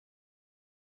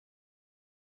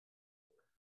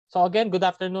So again, good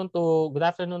afternoon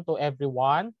to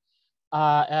everyone.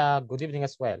 Good evening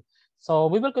as well.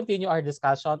 So we will continue our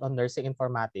discussion on nursing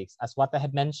informatics. As what I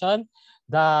have mentioned,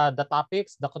 the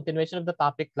continuation of the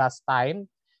topic last time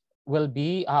will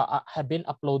be have been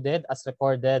uploaded as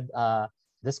recorded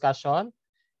discussion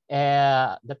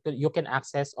that you can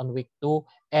access on week 2,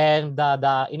 and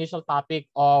the initial topic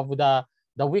of the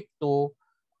week 2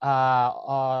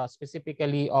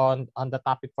 specifically on the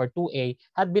topic for 2A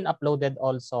had been uploaded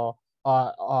also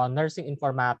on nursing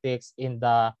informatics in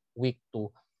the week 2.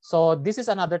 So this is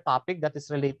another topic that is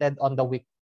related on the week,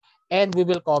 and we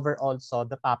will cover also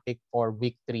the topic for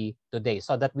week 3 today,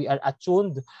 so that we are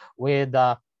attuned with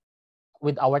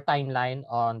our timeline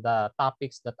on the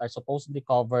topics that are supposedly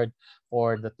covered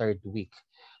for the third week.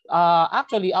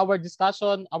 Actually, our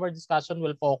discussion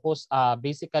will focus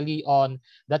basically on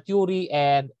the theory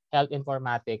and health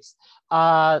informatics.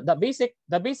 The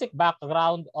basic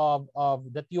background of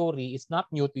the theory is not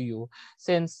new to you,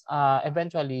 since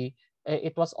eventually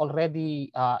it was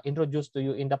already introduced to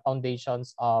you in the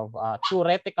foundations of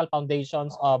theoretical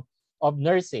foundations of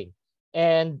nursing,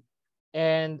 and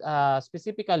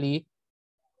specifically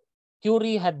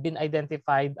theory had been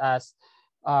identified as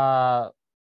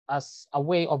a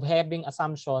way of having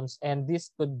assumptions, and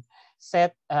this could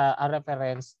set a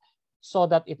reference so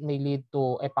that it may lead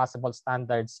to a possible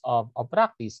standards of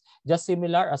practice, just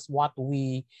similar as what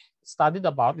we studied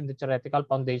about in the theoretical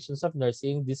foundations of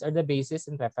nursing. These are the basis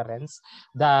and reference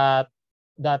that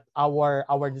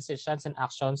our decisions and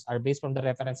actions are based from the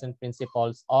reference and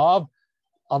principles of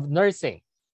nursing.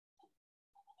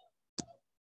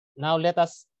 Now let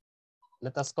us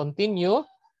continue,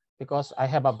 because I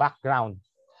have a background.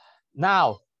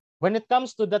 Now, when it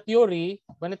comes to the theory,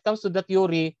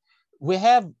 we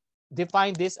have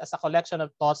defined this as a collection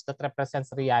of thoughts that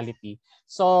represents reality.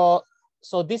 So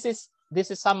this is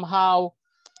somehow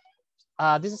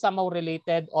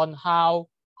related on how,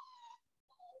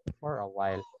 for a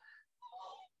while,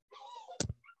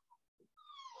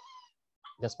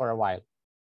 just for a while.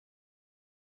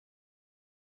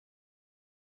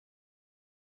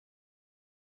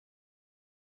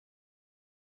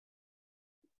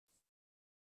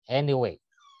 Anyway,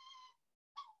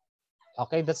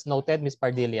 okay, that's noted, Ms.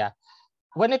 Pardilla.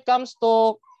 When it comes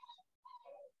to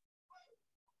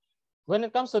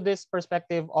this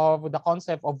perspective of the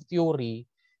concept of theory,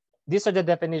 these are the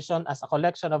definition as a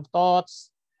collection of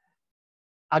thoughts,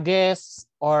 a guess,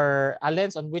 or a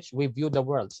lens on which we view the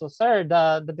world. So, sir,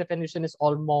 the definition is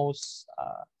almost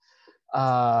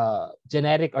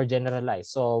generic or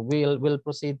generalized. So we'll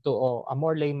proceed to a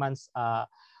more layman's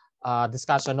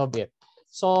discussion of it.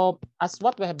 So as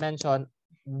what we have mentioned,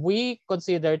 we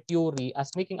consider theory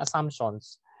as making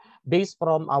assumptions based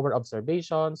from our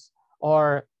observations,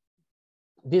 or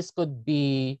this could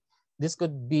be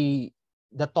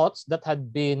the thoughts that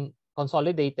had been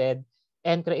consolidated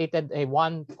and created a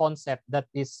one concept that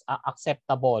is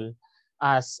acceptable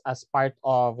as part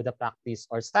of the practice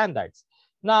or standards.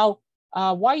 Now,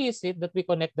 why is it that we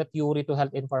connect the theory to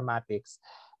health informatics?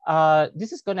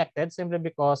 This is connected simply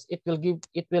because it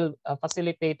will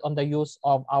facilitate on the use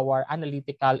of our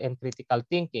analytical and critical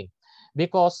thinking,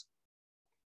 because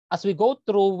as we go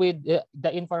through with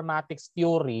the informatics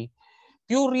theories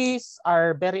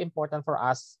are very important for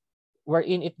us,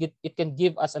 wherein it can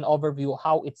give us an overview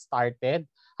how it started,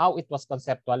 how it was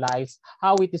conceptualized,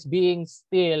 how it is being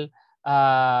still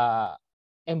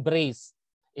embraced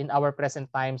in our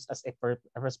present times as a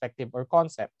perspective or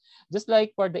concept. Just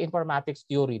like for the informatics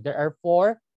theory, there are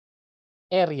 4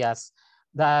 areas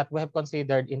that we have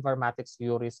considered informatics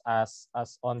theories as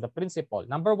on the principle.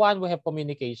 Number 1, we have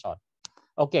communication.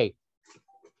 Okay.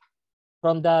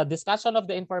 From the discussion of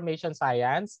the information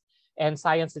science, and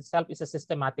science itself is a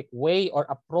systematic way or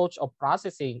approach of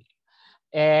processing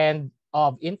and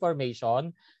of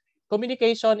information,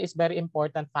 communication is very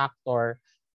important factor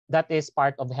that is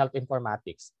part of health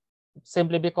informatics,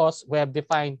 simply because we have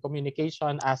defined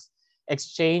communication as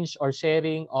exchange or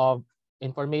sharing of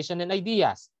information and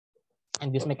ideas,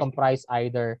 and this may comprise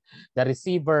either the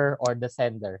receiver or the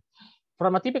sender.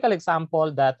 From a typical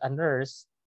example that a nurse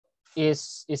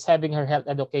is having her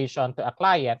health education to a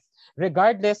client,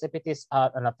 regardless if it is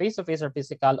on a face-to-face or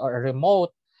physical or a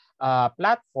remote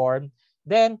platform,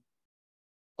 then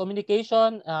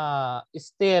communication is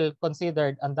still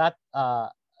considered on that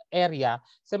area,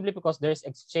 simply because there's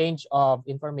exchange of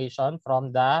information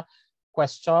from the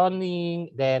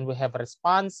questioning, then we have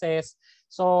responses.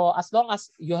 So as long as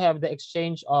you have the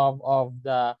exchange of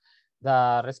the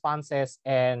responses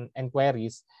and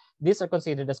queries, these are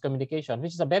considered as communication,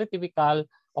 which is a very typical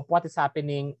of what is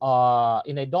happening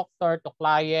in a doctor to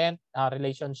client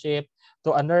relationship,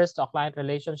 to a nurse to a client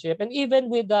relationship, and even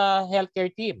with the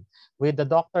healthcare team, with the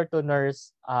doctor to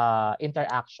nurse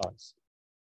interactions.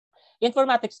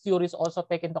 Informatics theories also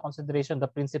take into consideration the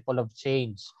principle of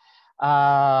change,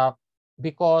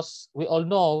 because we all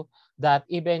know that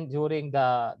even during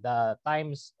the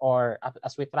times, or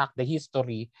as we track the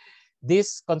history,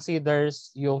 this considers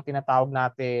yung tinatawag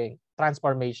nating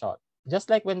transformation.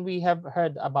 Just like when we have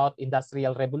heard about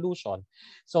Industrial Revolution.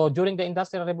 So during the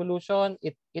Industrial Revolution,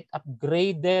 it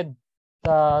upgraded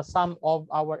some of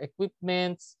our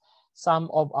equipments, some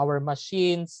of our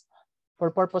machines, for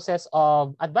purposes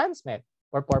of advancement,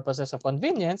 for purposes of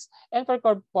convenience, and for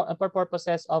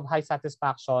purposes of high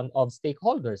satisfaction of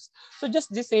stakeholders. So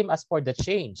just the same as for the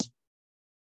change.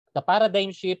 The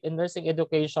paradigm shift in nursing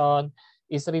education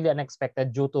is really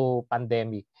unexpected due to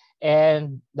pandemic.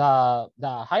 And the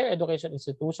higher education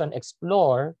institution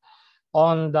explore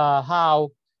on the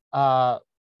how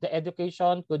the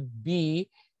education could be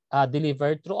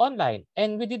delivered through online.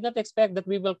 And we did not expect that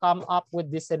we will come up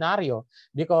with this scenario,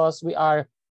 because we are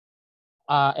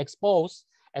exposed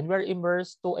and we're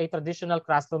immersed to a traditional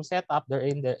classroom setup.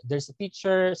 There's a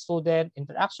teacher-student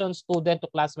interaction, student to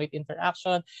classmate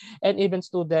interaction, and even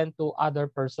student to other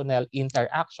personnel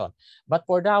interaction. But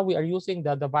for now, we are using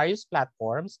the various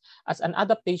platforms as an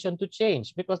adaptation to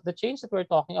change, because the change that we're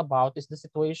talking about is the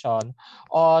situation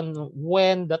on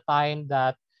when the time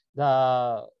that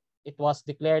it was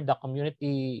declared the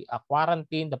community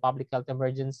quarantine, the public health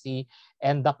emergency,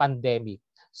 and the pandemic.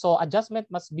 So adjustment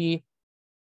must be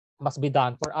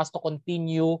done for us to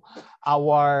continue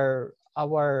our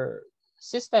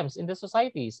systems in the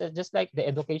society, so just like the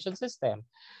education system.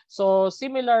 So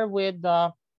similar with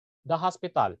the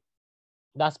hospital.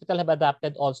 The hospital have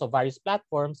adapted also various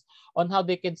platforms on how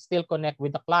they can still connect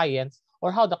with the clients,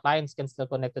 or how the clients can still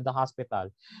connect to the hospital.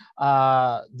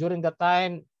 During the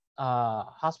time,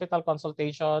 hospital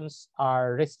consultations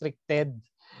are restricted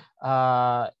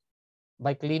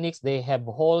by clinics. They have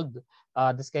hold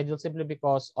the schedule simply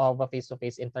because of a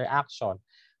face-to-face interaction.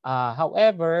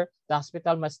 However, the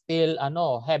hospital must still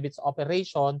have its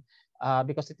operation,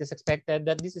 because it is expected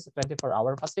that this is a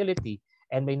 24-hour facility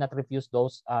and may not refuse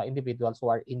those individuals who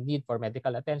are in need for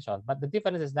medical attention. But the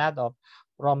difference is that of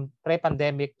from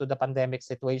pre-pandemic to the pandemic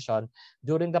situation.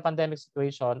 During the pandemic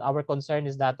situation, our concern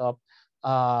is that of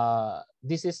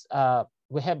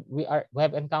we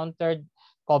have encountered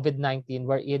COVID-19,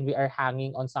 wherein we are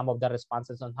hanging on some of the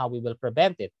responses on how we will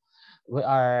prevent it. We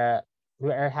are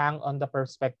hang on the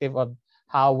perspective of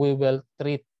how we will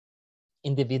treat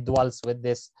individuals with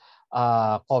this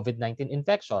COVID-19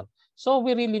 infection. So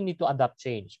we really need to adapt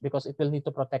change, because it will need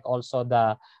to protect also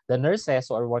the nurses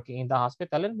who are working in the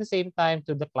hospital, and at the same time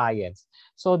to the clients.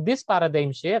 So this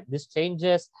paradigm shift, these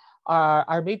changes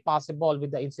are made possible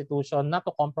with the institution not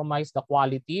to compromise the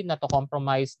quality, not to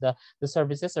compromise the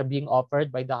services are being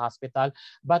offered by the hospital,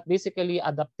 but basically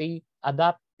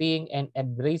adapting and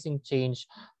embracing change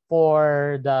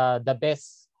for the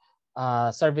best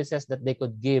services that they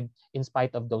could give in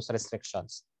spite of those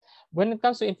restrictions. When it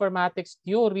comes to informatics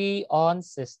theory on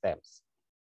systems,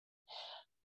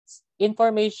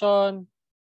 information,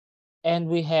 and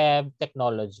we have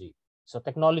technology. So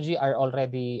technology are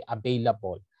already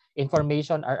available.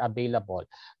 Information are available.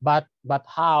 But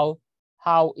how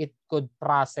it could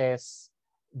process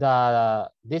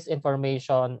this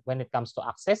information when it comes to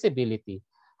accessibility,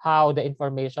 how the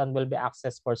information will be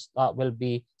accessed will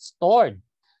be stored,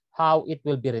 how it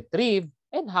will be retrieved,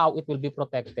 and how it will be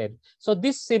protected. So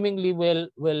this seemingly will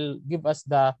give us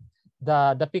the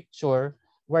picture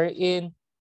wherein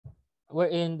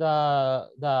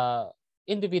the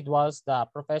individuals, the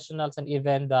professionals, and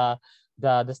even the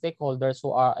stakeholders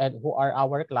who are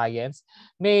our clients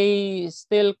may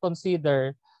still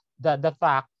consider the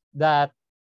fact that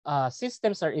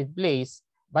systems are in place,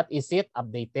 but is it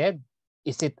updated?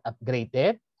 Is it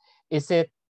upgraded? Is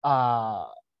it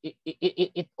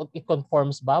it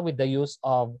conforms ba with the use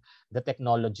of the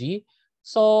technology?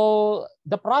 So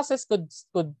the process could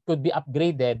be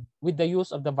upgraded with the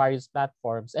use of the various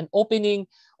platforms, and opening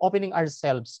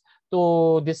ourselves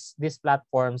to these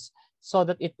platforms, so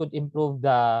that it could improve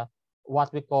the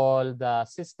what we call the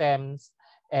systems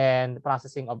and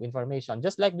processing of information.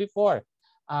 Just like before,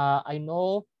 I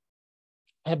know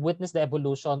I have witnessed the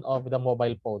evolution of the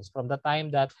mobile phones from the time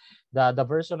that the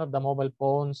version of the mobile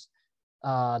phones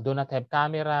do not have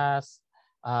cameras.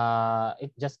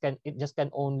 It just can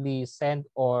only send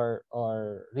or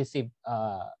receive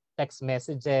text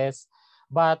messages.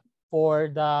 But for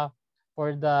the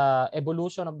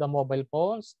evolution of the mobile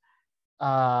phones,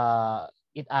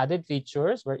 it added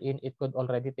features wherein it could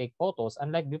already take photos.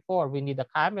 Unlike before, we need a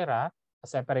camera, a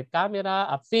separate camera,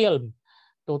 a film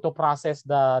to process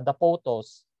the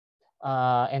photos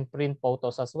and print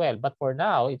photos as well. But for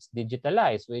now, it's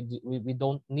digitalized. We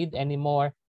don't need any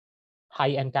more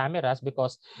high-end cameras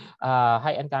because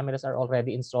high-end cameras are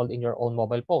already installed in your own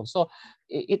mobile phone. So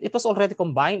it was already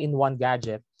combined in one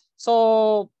gadget.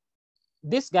 So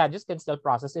these gadgets can still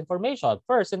process information.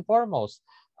 First and foremost,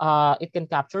 it can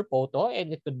capture photo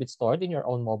and it could be stored in your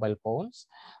own mobile phones.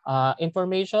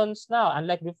 Informations now,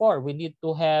 unlike before, we need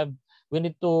to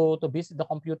visit the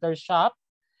computer shop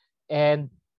and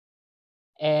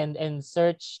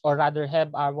search, or rather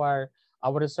have our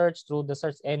research through the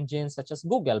search engines such as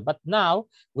Google. But now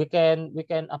we can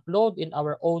upload in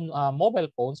our own mobile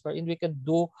phones, wherein we can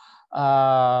do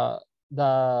the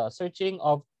searching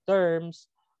of terms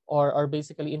or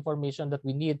basically information that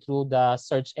we need through the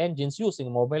search engines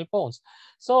using mobile phones.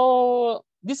 So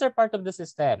these are part of the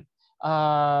system.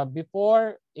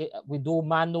 Before we do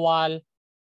manual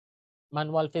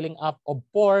filling up of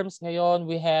forms. Ngayon,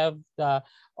 we have the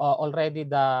already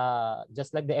the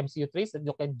just like the MCU trace that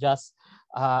you can just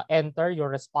enter your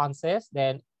responses,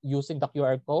 then using the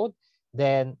QR code,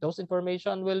 then those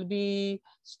information will be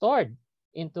stored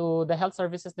into the health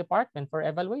services department for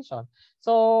evaluation.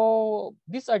 So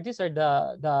these are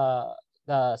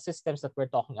the systems that we're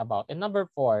talking about. And number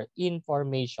 4,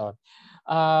 information.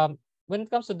 When it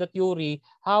comes to the theory,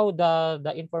 how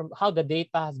the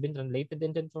data has been translated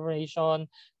into information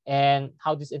and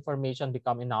how this information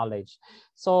become in knowledge.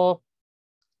 So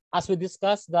as we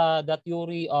discuss the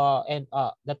theory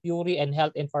and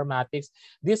health informatics,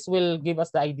 this will give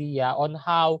us the idea on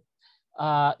how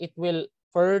it will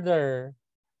further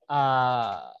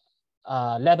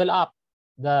level up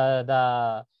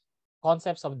the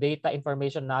concepts of data,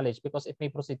 information, knowledge, because it may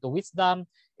proceed to wisdom,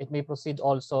 it may proceed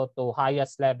also to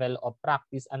highest level of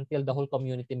practice until the whole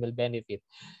community will benefit.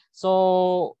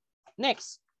 So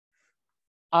next,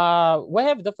 we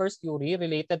have the first theory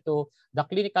related to the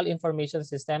clinical information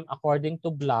system according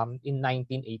to Blum in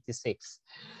 1986.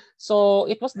 So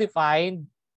it was defined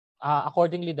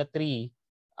accordingly the three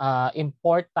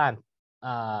important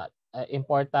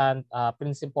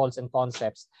principles and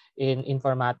concepts in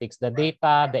informatics: the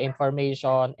data, the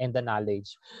information, and the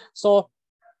knowledge. So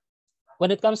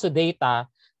when it comes to data,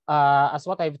 as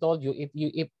what I've told you,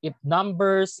 if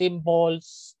numbers,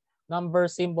 symbols,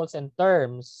 and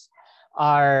terms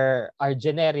are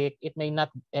generic, it may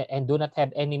not and do not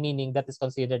have any meaning that is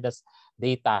considered as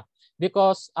data.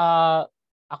 Because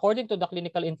according to the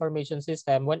clinical information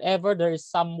system, whenever there is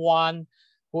someone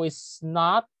who is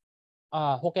not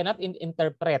who cannot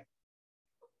interpret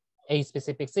a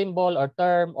specific symbol or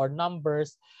term or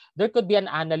numbers, there could be an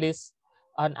analyst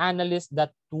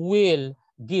that will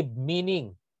give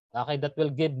meaning. Okay, that will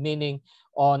give meaning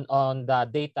on the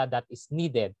data that is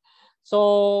needed.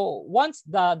 So once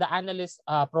the analyst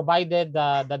provided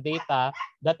the data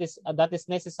that is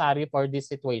necessary for this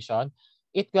situation,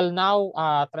 it will now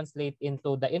translate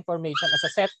into the information as a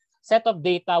set of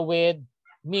data with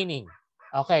meaning.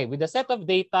 Okay, with the set of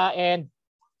data and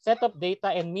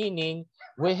meaning,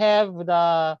 we have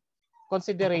the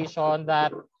consideration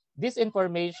that this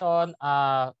information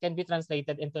can be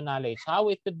translated into knowledge. How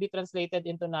it could be translated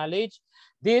into knowledge?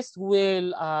 This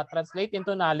will translate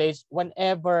into knowledge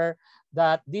whenever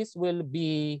that this will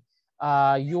be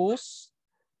used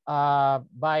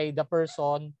by the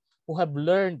person who have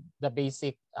learned the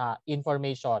basic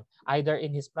information, either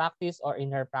in his practice or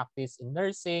in her practice in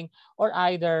nursing, or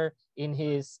either in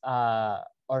his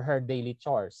or her daily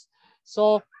chores.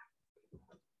 So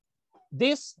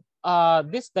this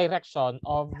direction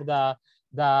of the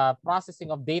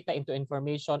processing of data into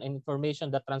information and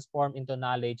information that transform into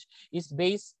knowledge is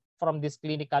based from this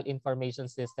clinical information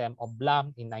system of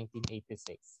Blum in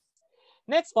 1986.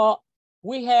 Next po,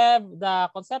 we have the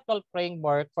conceptual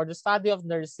framework for the study of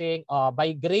nursing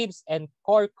by Graves and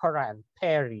Corcoran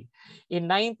Perry in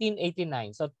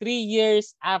 1989. So 3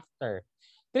 years after.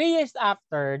 3 years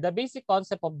after, the basic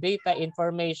concept of data,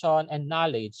 information, and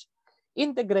knowledge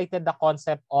integrated the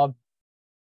concept of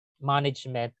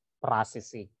management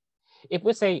processing. If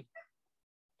we say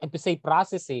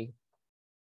processing,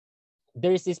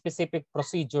 there is a specific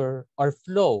procedure or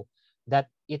flow that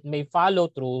it may follow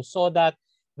through so that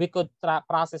we could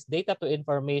process data to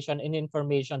information and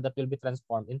information that will be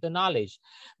transformed into knowledge.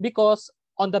 Because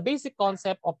on the basic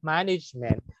concept of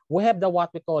management, we have the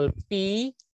what we call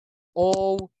PODC.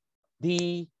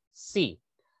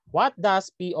 What does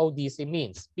PODC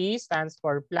means? P stands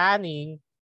for planning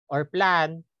or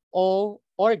plan, O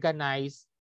organize,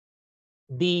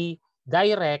 D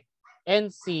direct,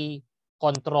 and C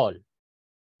control.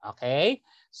 Okay?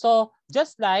 So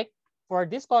just like for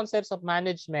these concepts of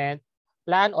management,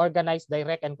 plan, organize,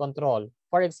 direct, and control.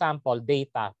 For example,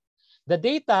 data. The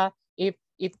data, if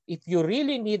you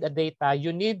really need a data,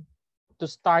 you need to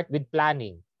start with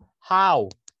planning. How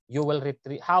you will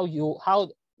retrieve, how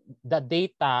the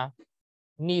data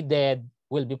needed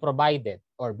will be provided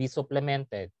or be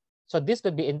supplemented. So this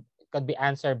could be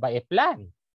answered by a plan.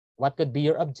 What could be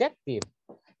your objective?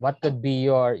 What could be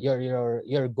your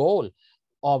goal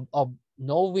of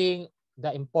knowing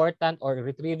the important or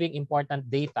retrieving important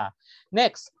data?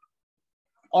 Next,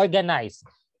 organize.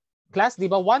 Class, di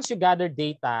ba, once you gather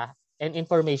data and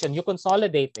information, you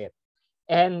consolidate it.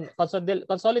 And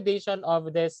consolidation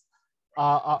of this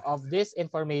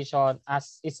information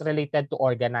as is related to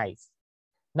organize.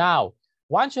 Now,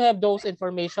 once you have those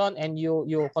information and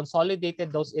you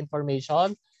consolidated those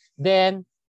information, then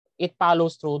it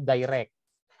follows through direct.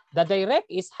 The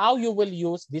direct is how you will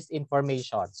use this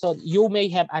information. So you may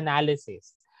have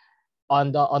analysis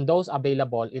on those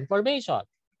available information.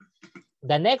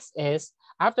 The next is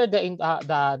after the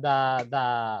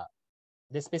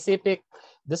specific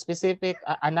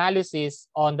analysis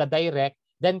on the direct,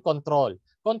 then control.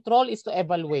 Control is to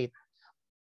evaluate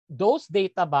those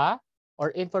data ba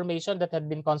or information that had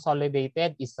been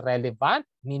consolidated is relevant,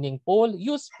 meaningful,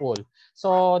 useful.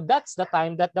 So that's the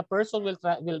time that the person will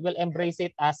embrace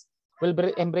it as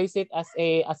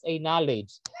a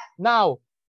knowledge. Now,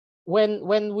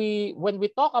 when we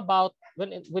talk about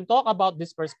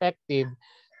this perspective,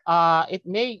 it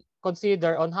may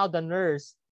consider on how the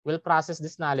nurse will process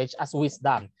this knowledge as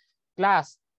wisdom.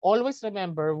 Class, always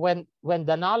remember when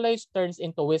the knowledge turns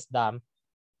into wisdom,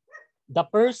 the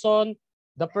person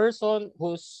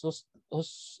who's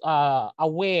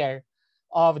aware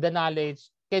of the knowledge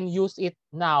can use it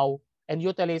now and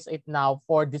utilize it now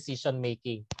for decision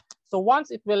making. So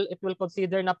once it will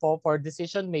consider na po for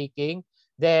decision making,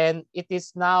 then it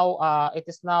is now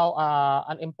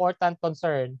an important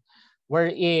concern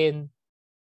wherein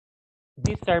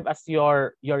this serve as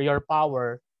your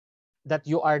power, that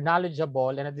you are knowledgeable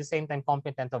and at the same time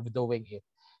competent of doing it.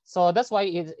 So that's why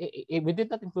we did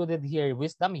not include it here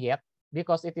wisdom yet,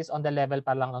 because it is on the level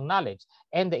pa lang ng knowledge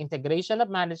and the integration of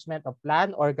management of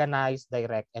plan, organize,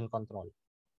 direct, and control.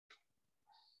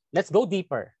 Let's go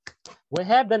deeper. We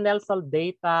have the Nelson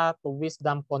data to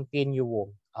wisdom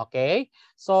continuum. Okay,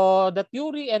 so the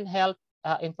theory and health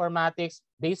informatics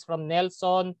based from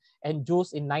Nelson and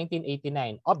Juice in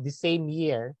 1989 of the same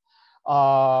year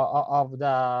of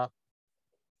the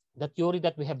theory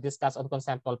that we have discussed on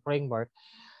conceptual framework.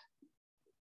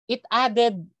 It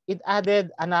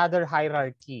added another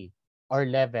hierarchy or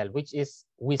level, which is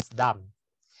wisdom,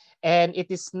 and it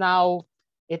is now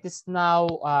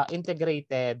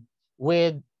integrated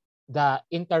with the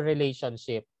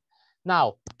interrelationship.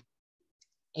 Now,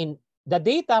 in the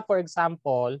data, for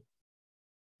example,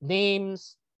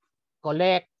 names,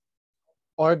 collect,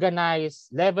 organize,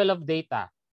 level of data,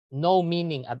 no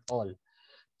meaning at all.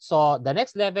 So the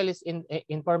next level is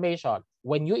information.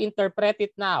 When you interpret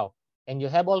it now, and you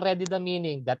have already the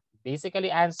meaning that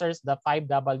basically answers the 5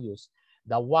 W's: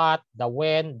 the what, the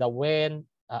when, the when,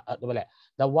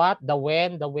 the what, the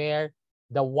when, the where,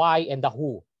 the why, and the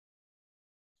who.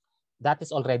 That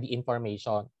is already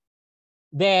information.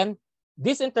 Then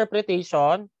this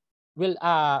interpretation will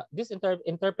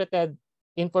interpreted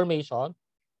information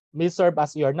may serve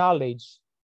as your knowledge,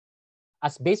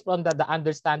 as based on the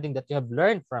understanding that you have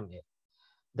learned from it,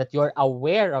 that you're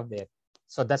aware of it.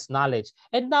 So that's knowledge.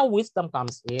 And now wisdom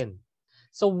comes in.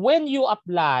 So when you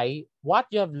apply what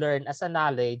you have learned as a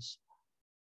knowledge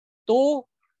to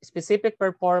specific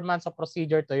performance of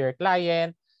procedure to your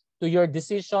client, to your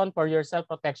decision for your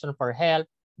self-protection for health,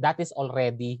 that is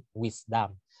already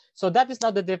wisdom. So that is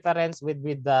now the difference with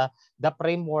the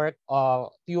framework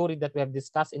or theory that we have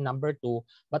discussed in number 2.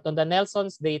 But on the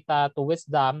Nelson's data to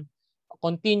wisdom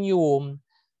continuum,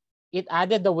 it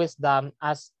added the wisdom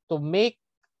as to make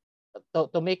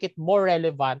it more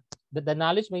relevant, that the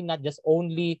knowledge may not just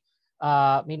be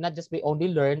only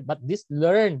learned, but this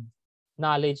learned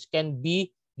knowledge can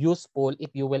be useful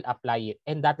if you will apply it,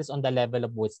 and that is on the level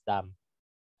of wisdom.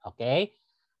 Okay,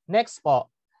 next po,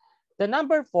 the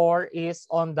number 4 is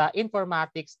on the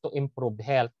informatics to improve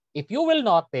health. If you will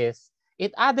notice,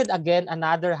 it added again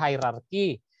another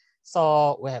hierarchy.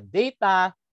 So we have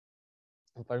data,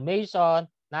 information,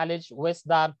 knowledge,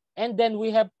 wisdom, and then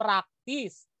we have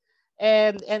practice.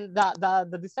 And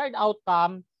the desired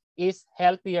outcome is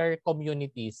healthier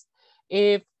communities.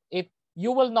 If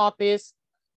you will notice,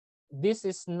 this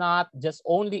is not just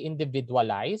only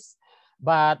individualized,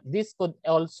 but this could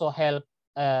also help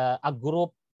a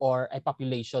group or a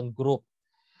population group.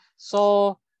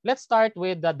 So let's start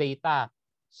with the data.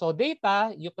 So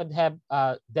data, you could have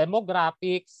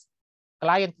demographics,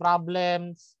 client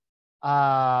problems,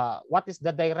 what is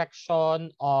the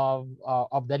direction of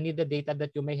the needed data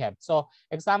that you may have. So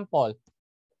example,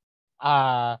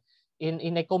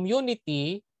 in a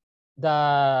community,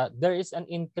 there is an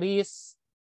increase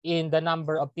in the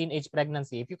number of teenage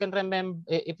pregnancy. If you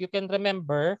can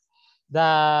remember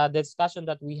the discussion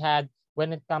that we had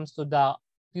when it comes to the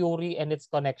Fury and its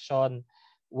connection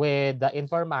with the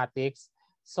informatics,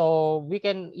 so we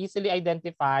can easily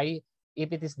identify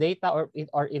if it is data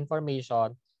or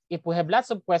information. If we have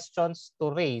lots of questions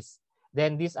to raise,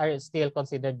 then these are still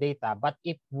considered data. But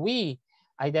if we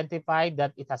identify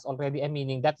that it has already a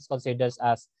meaning, that is considered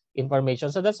as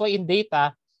information. So that's why in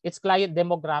data, it's client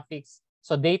demographics.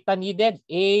 So data needed,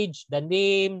 age, the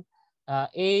name,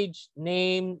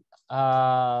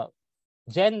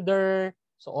 gender.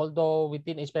 So although with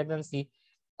teenage pregnancy,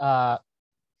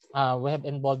 we have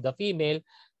involved the female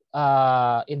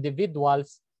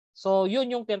individuals. So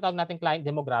yun yung tinatawag natin client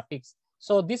demographics.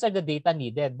 So these are the data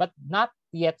needed but not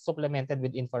yet supplemented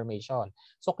with information.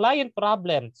 So client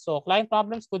problems. So client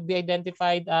problems could be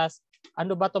identified as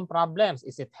ano ba tong problems?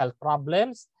 Is it health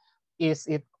problems? Is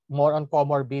it more on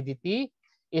comorbidity?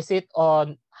 Is it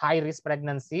on high-risk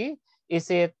pregnancy? Is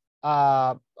it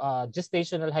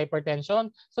gestational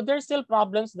hypertension? So there's still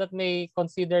problems that may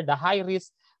consider the high-risk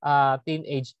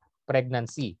teenage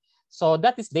pregnancy. So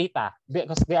that is data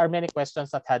because there are many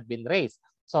questions that had been raised.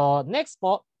 So next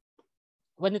po,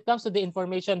 when it comes to the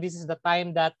information, this is the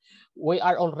time that we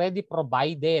are already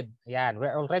provided. Yan,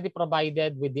 we're already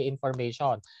provided with the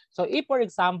information. So if, for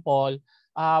example,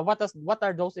 what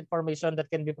are those information that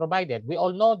can be provided? We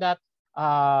all know that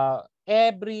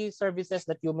every services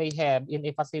that you may have in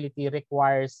a facility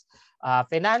requires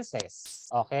finances.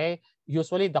 Okay,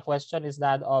 usually the question is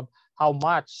that of how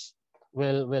much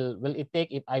will it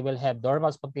take if I will have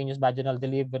normal spontaneous vaginal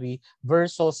delivery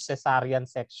versus cesarean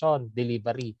section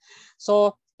delivery.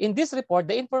 So in this report,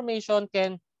 the information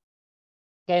can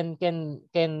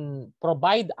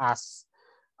provide us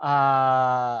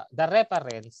the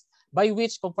reference by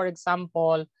which, for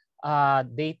example,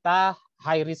 data,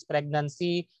 high-risk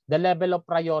pregnancy, the level of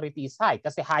priority is high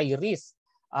kasi high-risk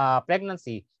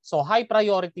pregnancy. So high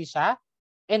priority siya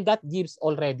and that gives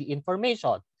already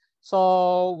information.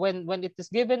 So when it is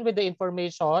given with the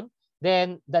information,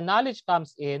 then the knowledge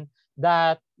comes in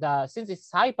that since it's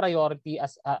high priority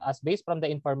as based from the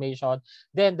information,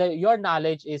 then your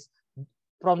knowledge is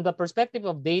from the perspective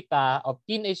of data of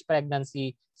teenage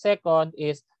pregnancy. Second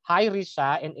is high risk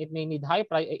siya and it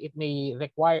may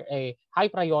require a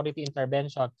high priority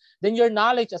intervention. Then your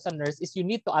knowledge as a nurse is you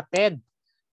need to attend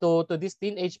to this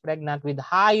teenage pregnant with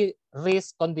high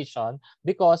risk condition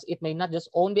because it may not just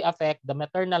only affect the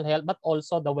maternal health but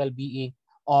also the well-being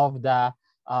of the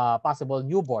possible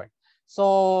newborn.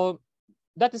 So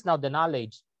that is now the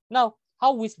knowledge. Now,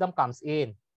 how wisdom comes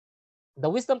in? The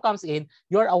wisdom comes in,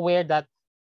 you're aware that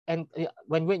and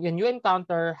when you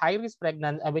encounter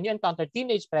when you encounter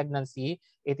teenage pregnancy,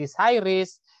 it is high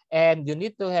risk and you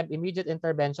need to have immediate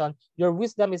intervention. Your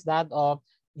wisdom is that of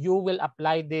you will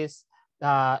apply this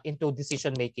into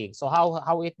decision making. So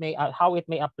how it may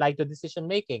apply to decision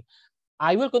making.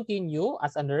 I will continue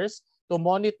as a nurse to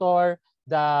monitor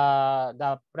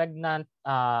the pregnant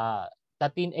the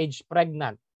teenage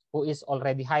pregnant who is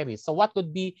already high risk. So what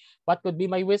could be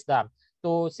my wisdom?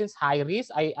 Since high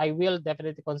risk, I will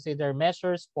definitely consider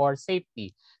measures for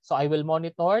safety. So I will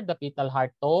monitor the fetal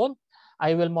heart tone.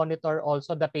 I will monitor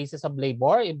also the phases of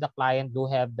labor if the client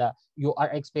you are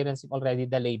experiencing already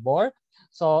the labor.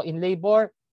 So in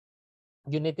labor,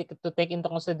 you need to take into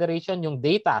consideration yung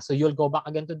data. So you'll go back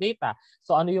again to data.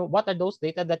 So what are those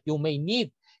data that you may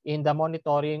need in the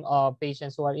monitoring of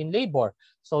patients who are in labor?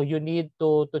 So you need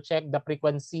to check the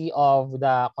frequency of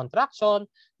the contraction.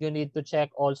 You need to check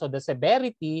also the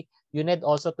severity. You need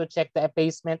also to check the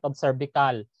effacement of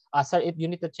cervical. You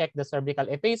need to check the cervical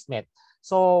effacement.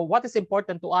 So what is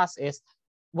important to us is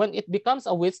when it becomes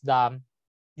a wisdom,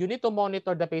 you need to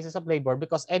monitor the phases of labor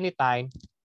because anytime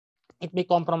it may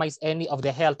compromise any of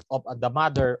the health of the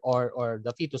mother or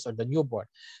the fetus or the newborn.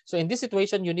 So in this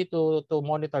situation, you need to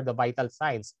monitor the vital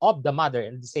signs of the mother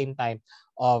and at the same time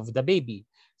of the baby.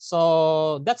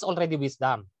 So that's already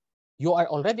wisdom. You are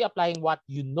already applying what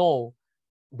you know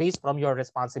based from your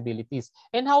responsibilities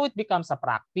and how it becomes a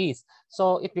practice.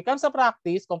 So it becomes a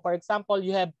practice kung for example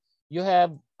you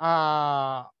have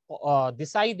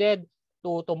decided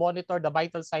to monitor the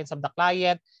vital signs of the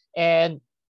client, and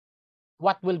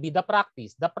what will be the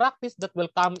practice? The practice that will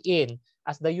come in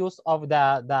as the use of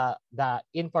the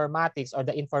informatics or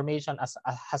the information as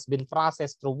has been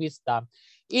processed through wisdom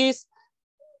is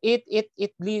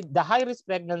the high risk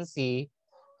pregnancy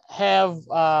have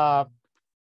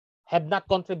not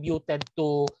contributed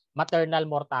to maternal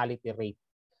mortality rate.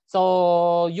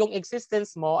 So yung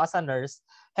existence mo as a nurse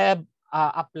have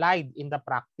applied in the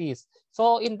practice.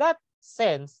 So in that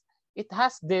sense, it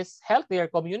has this healthier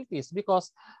communities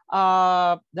because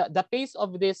the pace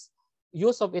of this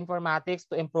use of informatics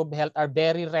to improve health are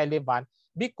very relevant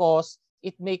because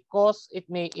it may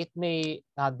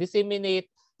disseminate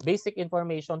basic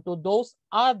information to those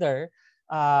other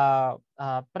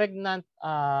pregnant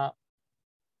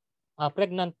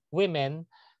women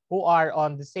who are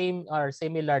on the same or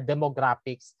similar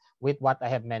demographics with what I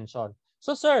have mentioned.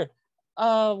 So, sir,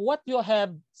 what you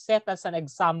have set as an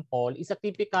example is a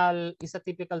typical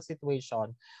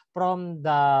situation from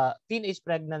the teenage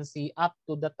pregnancy up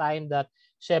to the time that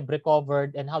she have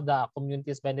recovered and how the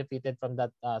community has benefited from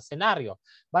that scenario.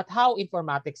 But how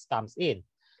informatics comes in?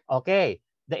 Okay,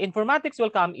 the informatics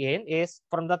will come in is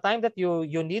from the time that you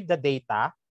need the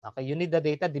data. Okay, you need the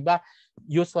data, di ba?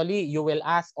 Usually you will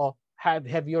ask, oh,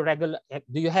 have you regular,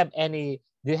 do you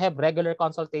have regular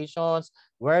consultations?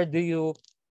 Where do you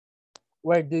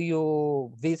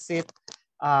visit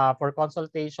for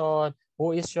consultation?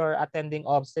 Who is your attending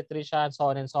obstetrician, so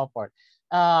on and so forth.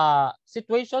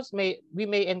 Situations we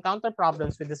may encounter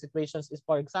problems with the situations is,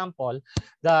 for example,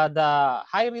 the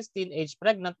high risk teenage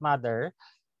pregnant mother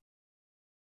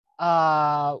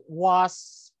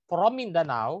was from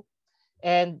Mindanao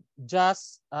and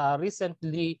just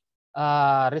recently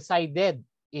resided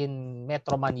in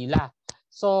Metro Manila.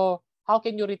 So how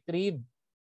can you retrieve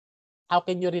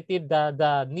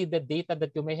the needed data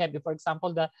that you may have? If, for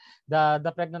example,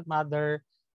 the pregnant mother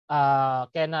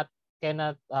cannot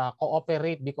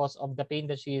cooperate because of the pain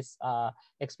that she is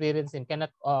experiencing,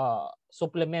 cannot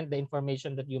supplement the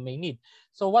information that you may need.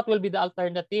 So what will be the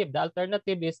alternative? The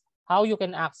alternative is how you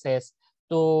can access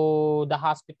to the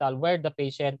hospital where the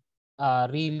patient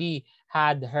really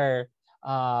had her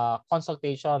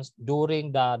consultations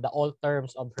during the all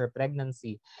terms of her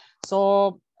pregnancy.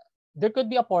 So there could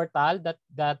be a portal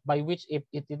that by which if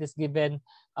it is given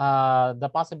the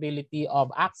possibility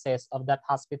of access of that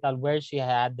hospital where she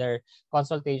had their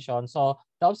consultation. So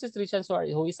the obstetrician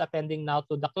who is attending now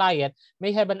to the client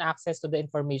may have an access to the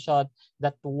information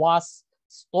that was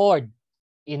stored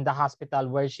in the hospital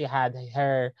where she had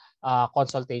her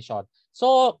consultation.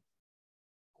 So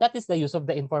that is the use of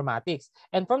the informatics.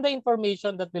 And from the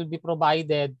information that will be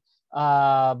provided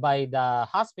by the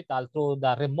hospital through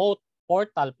the remote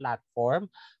portal platform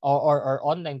or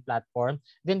online platform,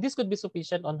 then this could be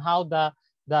sufficient on how the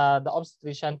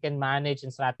obstetrician can manage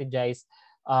and strategize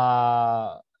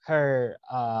her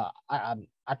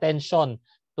attention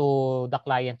to the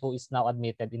client who is now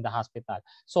admitted in the hospital.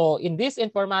 So in this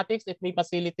informatics, it may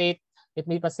facilitate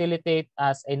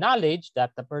as a knowledge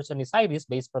that the person is high risk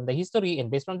based from the history and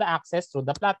based from the access through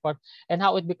the platform and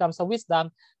how it becomes a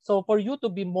wisdom. So for you to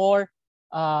be more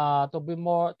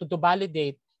to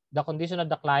validate the condition of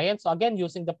the client. So again,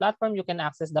 using the platform, you can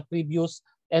access the previous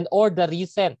and or the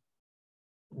recent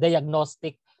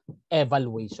diagnostic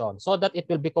evaluation so that it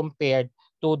will be compared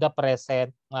to the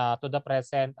present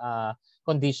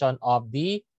condition of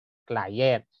the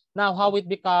client. Now, how it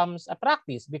becomes a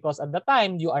practice, because at the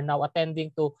time you are now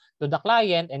attending to the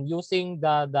client and using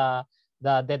the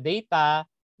data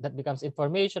that becomes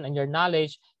information and your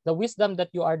knowledge, the wisdom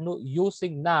that you are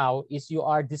using now is you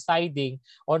are deciding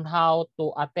on how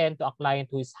to attend to a client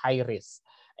who is high risk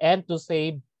and to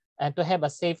save and to have a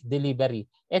safe delivery.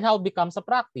 And how it becomes a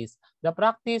practice? The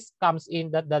practice comes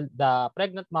in that the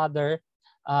pregnant mother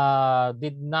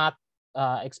did not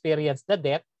experience the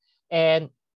death, and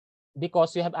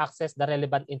because you have access the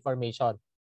relevant information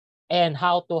and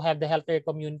how to have the healthier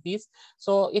communities.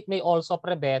 So it may also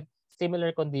prevent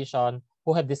similar condition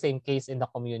who have the same case in the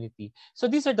community. So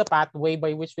these are the pathway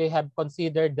by which we have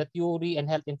considered the theory and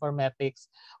health informatics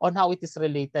on how it is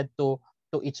related to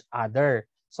each other.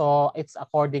 So it's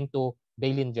according to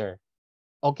Ballinger.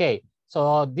 Okay,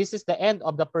 so this is the end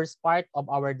of the first part of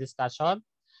our discussion.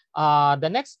 The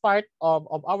next part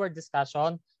of our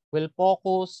discussion will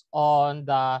focus on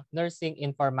the nursing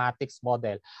informatics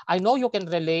model. I know you can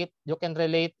relate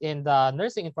in the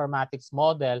nursing informatics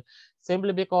model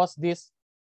simply because this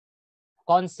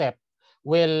concept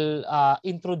will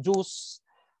introduce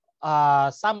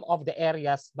some of the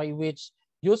areas by which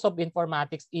use of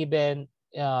informatics, even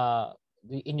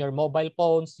in your mobile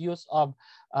phones, use of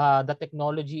the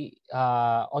technology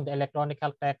on the electronic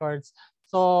health records.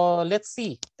 So let's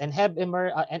see and have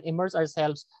immerse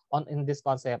ourselves in this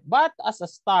concept. But as a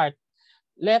start,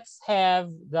 let's have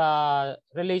the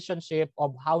relationship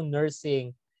of how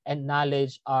nursing and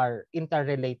knowledge are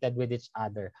interrelated with each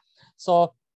other.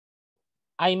 So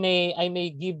I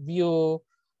may give you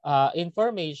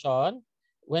information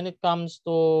when it comes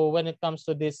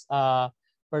to this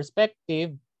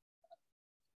perspective,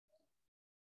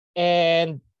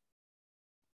 and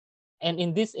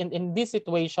in this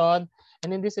situation,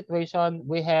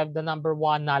 we have the number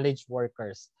one, knowledge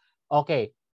workers.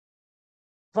 Okay,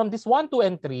 from this 1, 2,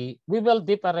 and 3, we will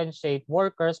differentiate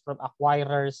workers from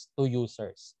acquirers to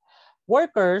users.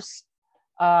 Workers,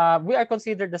 we are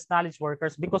considered as knowledge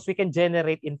workers because we can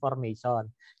generate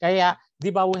information. Kaya, di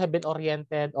ba, we have been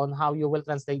oriented on how you will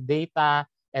translate data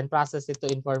and process it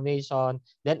to information,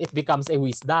 then it becomes a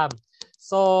wisdom.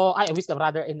 So, a wisdom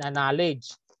rather, in a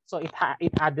knowledge. So it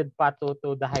added pa to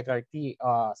the hierarchy,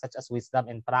 such as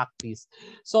wisdom and practice.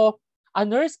 So a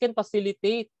nurse can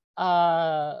facilitate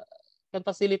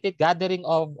gathering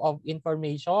of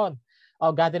information,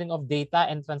 gathering of data,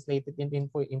 and translate it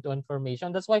into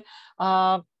information. That's why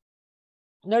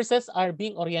nurses are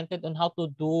being oriented on how to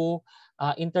do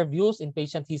interviews in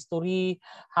patient history,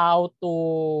 how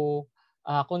to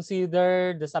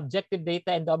consider the subjective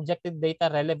data and the objective data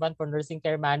relevant for nursing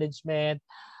care management.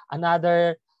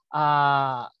 Another,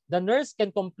 the nurse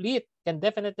can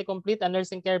definitely complete a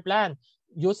nursing care plan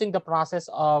using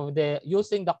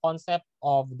using the concept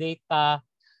of data,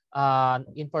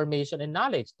 information, and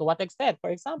knowledge. To what extent? For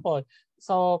example,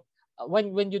 so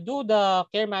when you do the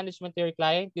care management to your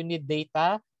client, you need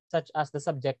data such as the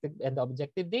subjective and the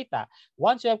objective data.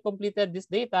 Once you have completed this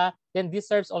data, then this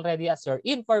serves already as your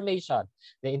information.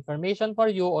 The information for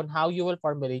you on how you will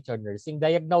formulate your nursing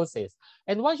diagnosis.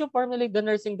 And once you formulate the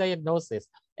nursing diagnosis,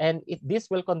 and this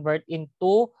will convert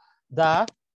into the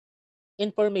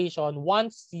information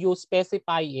once you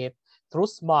specify it through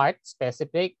SMART,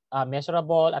 specific,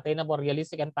 measurable, attainable,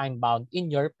 realistic, and time-bound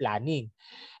in your planning.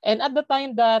 And at the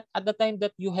time that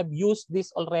you have used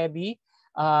this already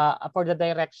for the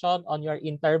direction on your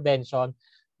intervention,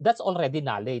 that's already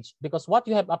knowledge, because what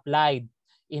you have applied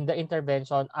in the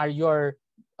intervention are your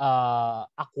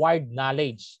acquired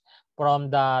knowledge from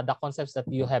the concepts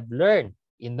that you have learned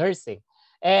in nursing.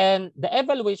 And the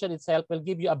evaluation itself will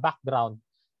give you a background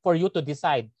for you to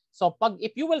decide. So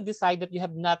if you will decide that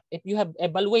if you have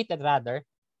evaluated rather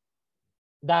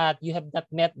that you have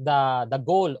not met the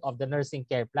goal of the nursing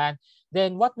care plan,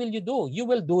 then what will you do? You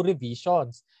will do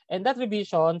revisions. And that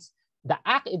revisions, the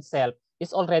act itself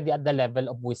is already at the level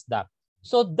of wisdom.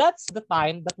 So that's the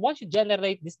time that once you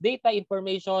generate this data,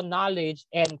 information, knowledge,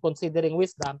 and considering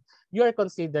wisdom, you are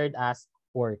considered as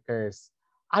workers.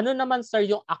 Ano naman, sir,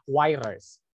 yung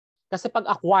acquirers? Kasi pag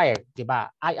acquire, di ba?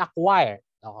 I acquire.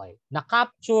 Okay.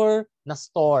 Na-capture,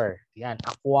 na-store. Yan,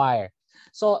 acquire.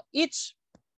 So each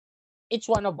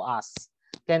one of us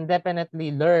can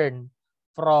definitely learn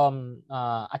from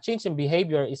a change in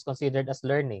behavior is considered as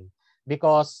learning,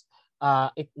 because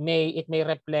it may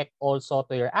reflect also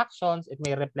to your actions, it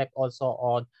may reflect also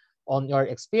on your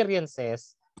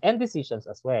experiences and decisions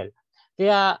as well.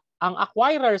 Kaya ang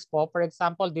acquirers po, for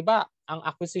example, di ba, ang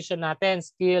acquisition natin,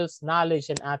 skills, knowledge,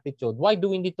 and attitude. Why do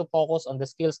we need to focus on the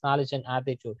skills, knowledge, and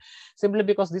attitude? Simply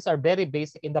because these are very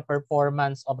basic in the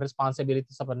performance of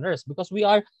responsibilities of a nurse, because we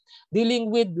are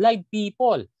dealing with live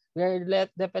people. We are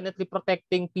definitely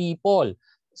protecting people.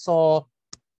 So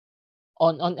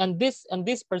on this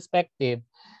perspective,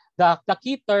 the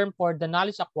key term for the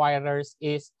knowledge acquirers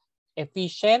is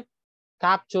efficient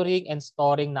capturing and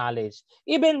storing knowledge.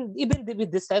 Even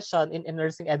with this session in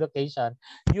nursing education,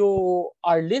 you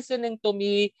are listening to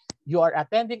me, you are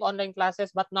attending online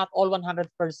classes, but not all 100%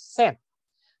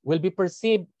 will be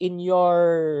perceived in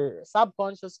your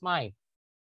subconscious mind.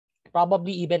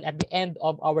 Probably even at the end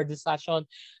of our discussion,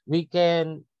 you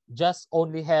can just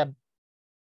only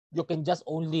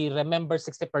remember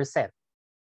 60%.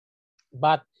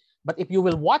 But if you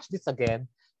will watch this again,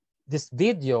 this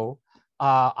video,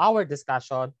 our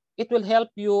discussion, it will help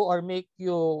you or make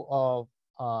you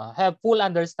have full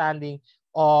understanding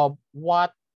of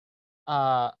what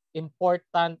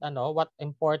important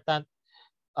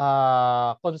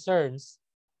concerns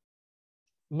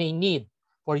may need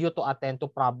for you to attend to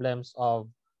problems of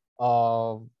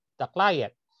the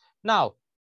client. Now,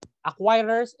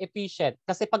 acquirers, efficient.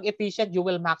 Kasi pag efficient, you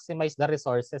will maximize the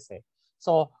resources.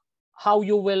 So, how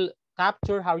you will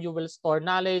capture, how you will store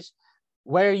knowledge,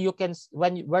 where you can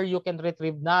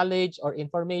retrieve knowledge or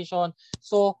information.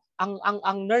 So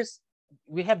ang nurse,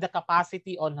 we have the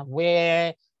capacity on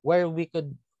where we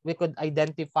could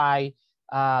identify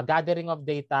gathering of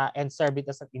data and serve it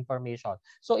as information.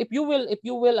 So if you will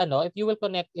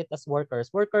connect it as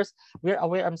workers, we're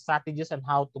aware of strategies on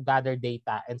how to gather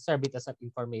data and serve it as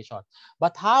information.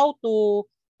 But how to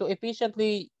to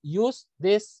efficiently use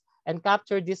this and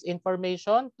capture this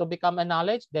information to become a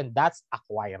knowledge, then that's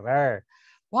acquirer.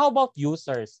 How about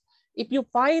users? If you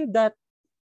find that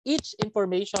each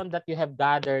information that you have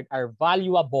gathered are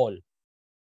valuable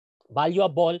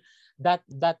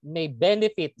that may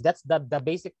benefit, that's the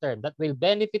basic term, that will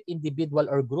benefit individual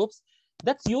or groups,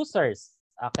 that's users.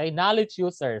 Okay, knowledge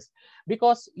users.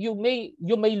 Because you may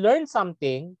learn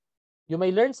something,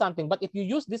 but if you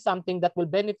use this something that will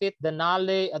benefit the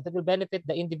knowledge, that will benefit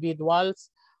the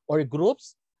individuals or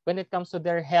groups when it comes to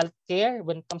their health care,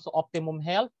 when it comes to optimum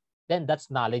health, then that's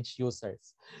knowledge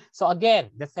users. So again,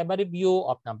 let's have a review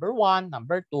of number 1,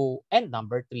 number 2, and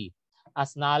number 3.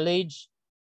 As knowledge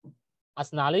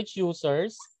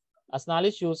users,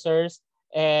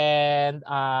 and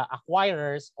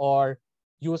acquirers or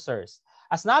users.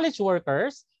 As knowledge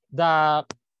workers, the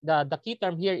key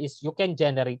term here is you can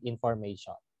generate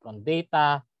information from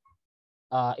data,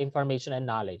 information, and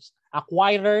knowledge.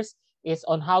 Acquirers is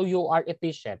on how you are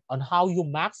efficient, on how you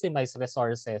maximize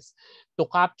resources to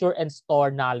capture and store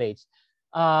knowledge.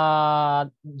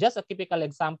 Just a typical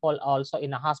example also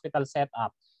in a hospital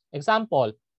setup.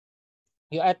 Example,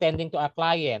 you are attending to a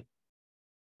client.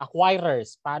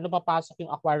 Acquirers, paano papasok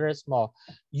yung acquirers mo?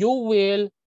 You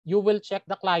will check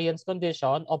the client's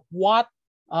condition of what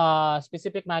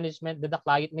specific management that the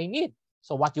client may need.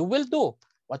 So what you will do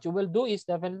is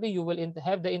definitely you will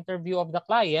have the interview of the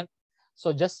client.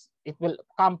 So just it will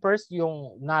come first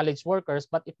yung knowledge workers,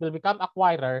 but it will become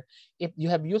acquirer if you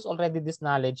have used already this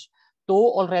knowledge to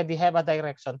already have a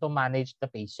direction to manage the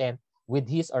patient with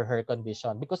his or her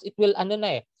condition. Because it will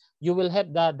you will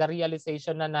have the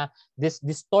realization na this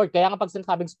stored, kaya nga pag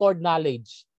sinasabing stored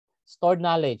knowledge,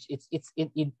 it's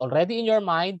already in your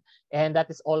mind, and that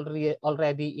is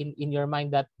already in your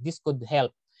mind that this could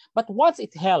help. But once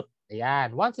it helped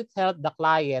the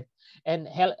client and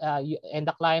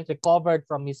the client recovered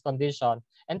from his condition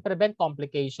and prevent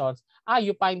complications,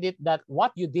 you find it that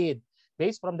what you did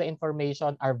based from the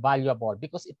information are valuable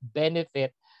because it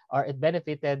benefited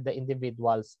the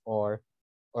individuals or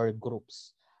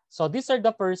groups. So these are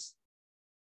the first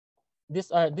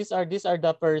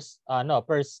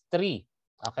first 3.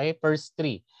 Okay, first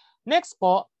 3. Next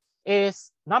po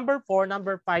is number 4,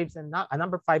 number 5 and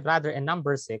number 5 rather, and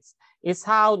number 6 is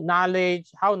how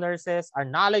nurses are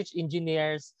knowledge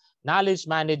engineers, knowledge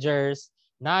managers,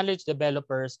 knowledge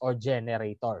developers, or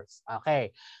generators.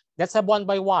 Okay. Let's have one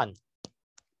by one.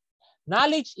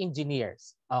 Knowledge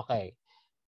engineers. Okay.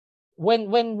 When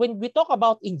we talk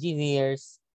about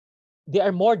engineers, they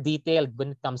are more detailed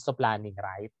when it comes to planning,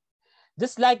 right?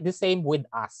 Just like the same with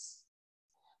us.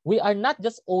 We are not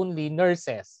just only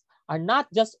nurses, are not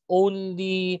just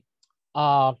only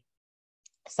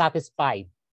satisfied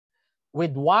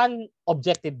with one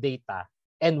objective data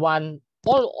and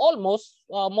almost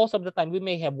most of the time we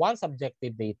may have one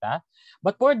subjective data,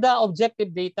 but for the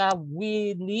objective data,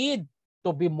 we need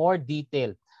to be more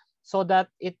detailed so that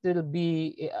it will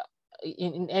be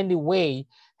in any way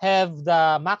have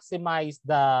maximize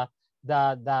the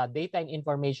data and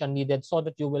information needed so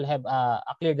that you will have a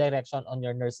clear direction on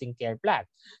your nursing care plan.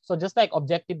 So just like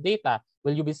objective data,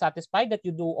 will you be satisfied that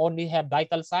you do only have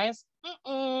vital signs?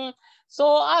 So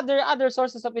other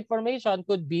sources of information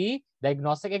could be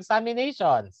diagnostic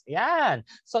examinations. Yan.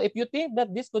 So if you think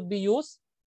that this could be used,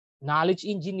 knowledge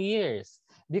engineers,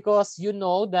 because you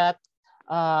know that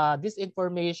this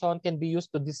information can be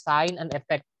used to design an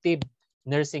effective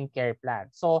nursing care plan.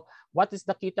 So what is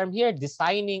the key term here?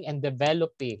 Designing and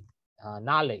developing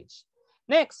knowledge.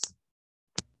 Next,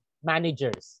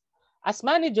 managers. As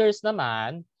managers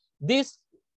naman, this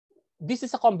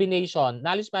is a combination,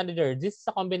 knowledge manager, this is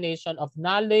a combination of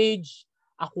knowledge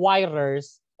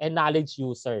acquirers and knowledge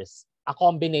users. A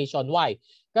combination. Why?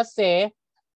 Kasi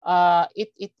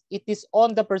it is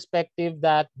on the perspective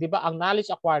that, di ba, ang knowledge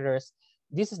acquirers,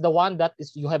 this is the one that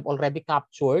is you have already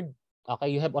captured. Okay,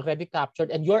 you have already captured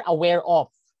and you're aware of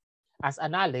as a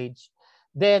knowledge.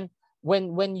 Then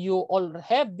when you all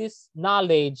have this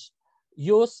knowledge,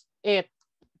 use it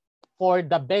for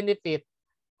the benefit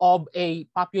of a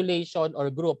population or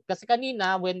group. Kasi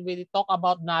kanina, when we talk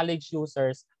about knowledge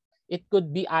users, it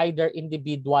could be either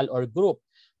individual or group.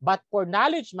 But for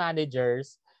knowledge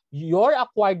managers, your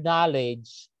acquired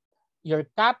knowledge, your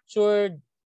captured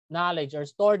knowledge or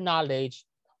stored knowledge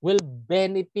will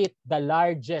benefit the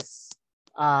largest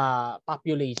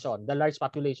population, the large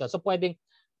population. So pwedeng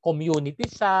community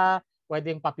siya,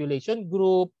 pwedeng population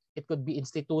group, it could be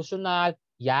institutional,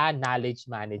 knowledge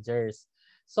managers.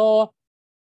 So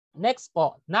next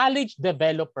po, knowledge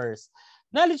developers.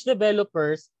 Knowledge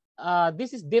developers,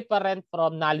 this is different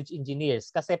from knowledge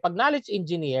engineers. Kasi pag knowledge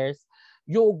engineers,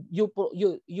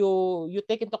 you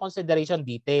take into consideration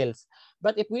details.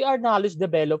 But if we are knowledge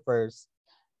developers,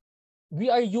 we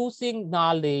are using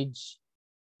knowledge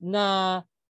na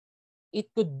it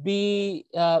could be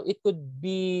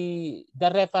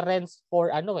the reference for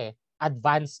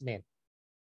advancement.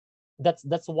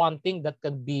 That's one thing that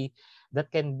can be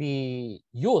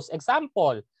used.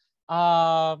 Example,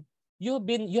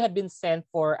 you have been sent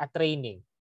for a training,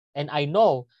 and I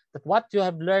know that what you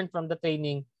have learned from the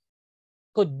training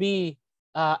could be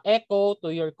echo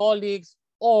to your colleagues,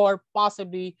 or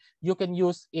possibly you can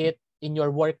use it in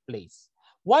your workplace.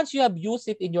 Once you have used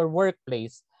it in your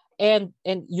workplace, and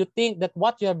you think that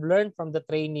what you have learned from the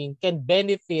training can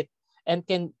benefit and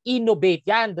can innovate,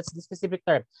 that's the specific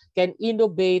term, can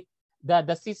innovate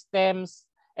the systems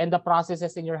and the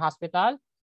processes in your hospital,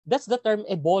 that's the term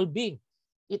evolving.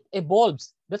 It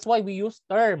evolves. That's why we use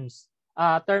terms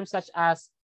such as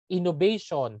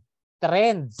innovation,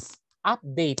 trends,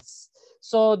 updates.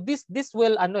 So this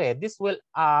will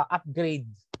upgrade,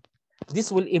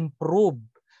 this will improve,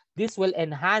 this will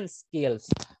enhance skills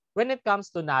when it comes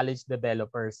to knowledge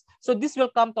developers. So this will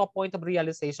come to a point of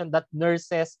realization that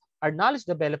nurses are knowledge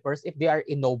developers if they are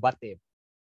innovative.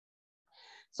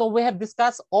 So we have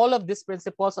discussed all of these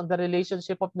principles on the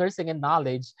relationship of nursing and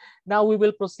knowledge. Now we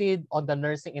will proceed on the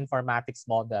nursing informatics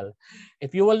model.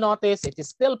 If you will notice, it is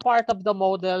still part of the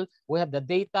model. We have the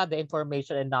data, the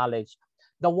information, and knowledge.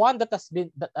 The one that has been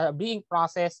being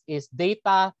processed is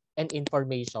data and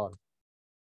information.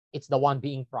 It's the one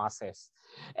being processed.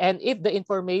 And if the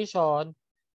information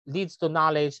leads to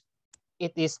knowledge,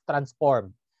 it is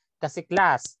transformed. Kasi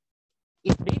class,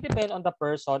 it may depend on the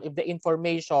person if the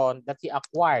information that he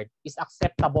acquired is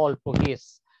acceptable to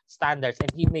his standards, and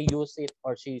he may use it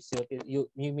or he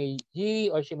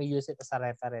or she may use it as a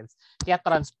reference. Kaya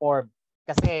transform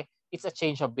kasi it's a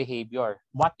change of behavior,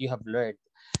 what you have learned.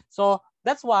 So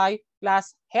that's why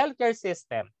class healthcare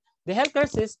system. The healthcare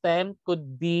system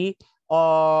could be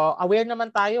aware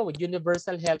naman tayo with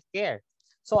universal healthcare.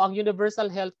 So ang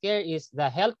universal healthcare is the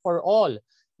health for all,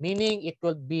 meaning it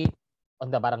could be on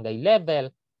the barangay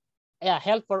level,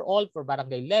 health for all for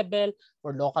barangay level,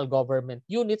 for local government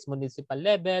units, municipal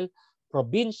level,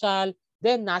 provincial,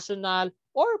 then national,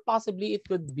 or possibly it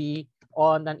could be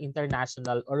on an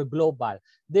international or global.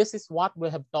 This is what we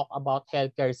have talked about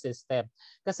healthcare system.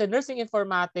 Kasi nursing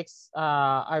informatics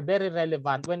are very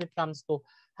relevant when it comes to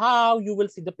how you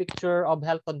will see the picture of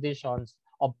health conditions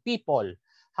of people,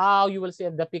 how you will see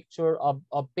the picture of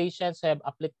patients who have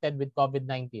afflicted with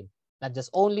COVID-19. Not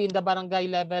just only in the barangay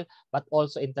level, but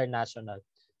also international.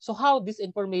 So how this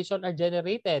information are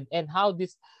generated and how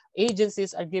these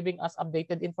agencies are giving us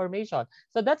updated information.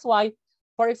 So that's why,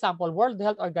 for example, World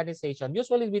Health Organization,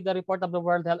 usually with the report of the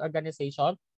World Health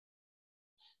Organization,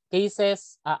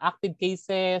 cases, active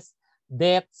cases,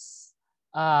 deaths,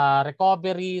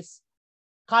 recoveries,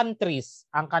 countries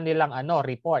ang kanilang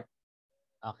report.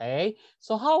 Okay?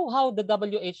 So how the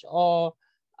WHO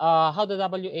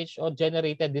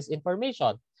generated this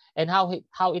information and how it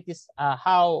is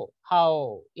how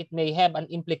it may have an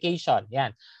implication,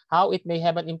 how it may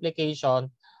have an implication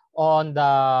on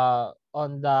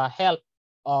the health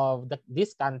of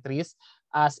these countries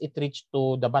as it reached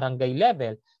to the barangay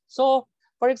level. So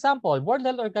for example, World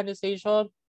Health Organization,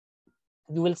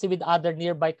 you will see with other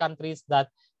nearby countries that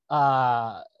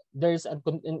there's a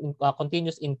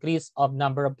continuous increase of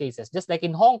number of cases, just like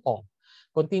in Hong Kong,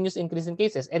 continuous increase in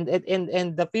cases, and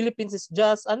the Philippines is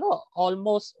just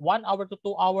almost 1 hour to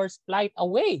 2 hours flight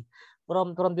away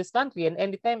from this country, and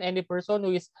anytime any person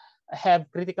who is have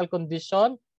critical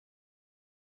condition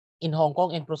in Hong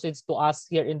Kong and proceeds to us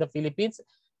here in the Philippines,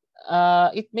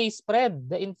 it may spread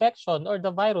the infection or the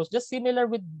virus, just similar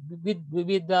with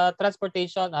the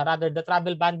transportation, rather the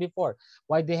travel ban before.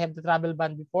 Why they have the travel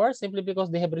ban before? Simply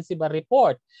because they have received a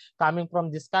report coming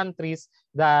from these countries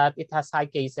that it has high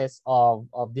cases of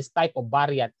this type of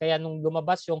variant. Kaya nung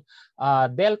lumabas yung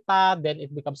Delta, then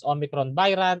it becomes Omicron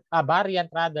variant,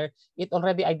 it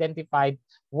already identified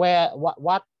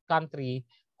what country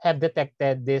have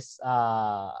detected this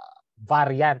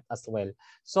variant as well.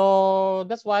 So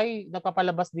that's why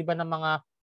napapalabas 'di ba ng mga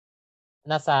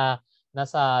nasa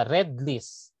red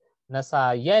list,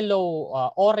 nasa yellow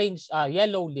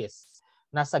yellow list,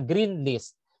 nasa green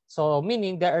list. So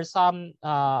meaning there are some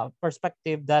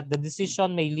perspective that the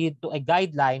decision may lead to a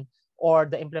guideline or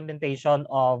the implementation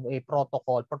of a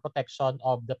protocol for protection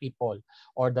of the people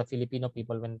or the Filipino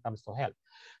people when it comes to health.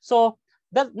 So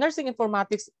the nursing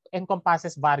informatics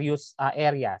encompasses various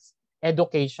areas.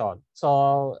 Education.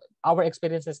 So our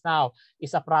experiences now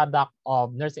is a product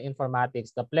of nursing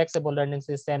informatics, the flexible learning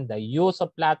system, the use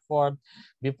of platform.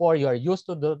 Before, you're used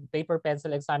to the paper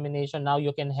pencil examination, now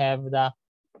you can have the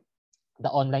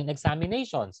online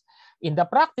examinations. In the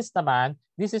practice naman,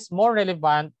 this is more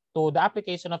relevant to the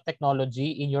application of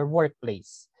technology in your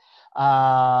workplace.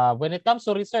 When it comes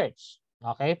to research,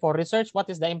 okay, for research, what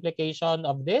is the implication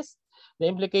of this? The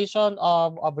implication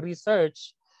of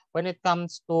research when it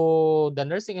comes to the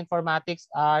nursing informatics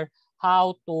are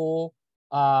how to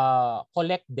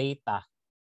collect data,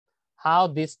 how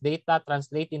this data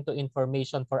translate into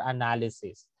information for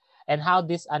analysis, and how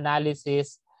this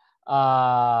analysis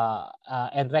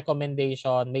and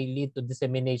recommendation may lead to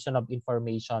dissemination of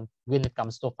information when it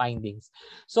comes to findings.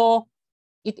 So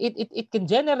it can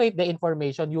generate the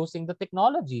information using the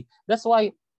technology. That's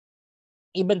why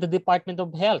even the Department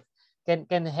of Health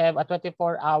can have a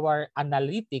 24-hour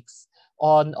analytics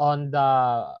on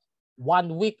the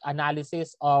 1 week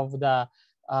analysis of the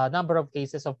number of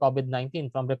cases of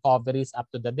COVID-19 from recoveries up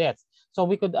to the deaths. So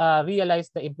we could realize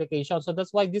the implications. So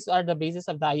that's why these are the basis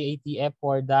of the IATF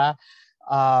for the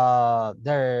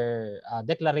their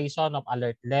declaration of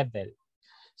alert level.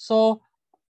 So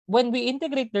when we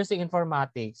integrate nursing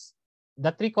informatics,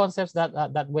 the three concepts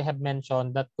that we have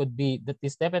mentioned that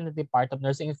is definitely part of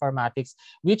nursing informatics,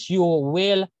 which you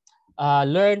will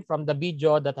learn from the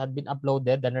video that had been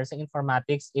uploaded, the nursing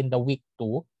informatics in the week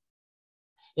 2.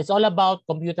 It's all about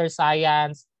computer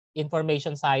science,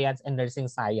 information science, and nursing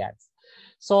science.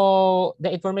 So the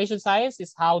information science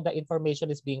is how the information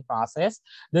is being processed.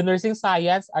 The nursing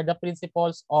science are the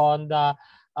principles on the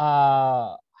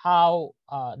how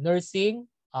nursing,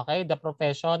 okay, the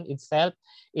profession itself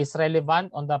is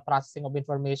relevant on the processing of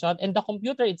information, and the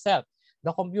computer itself.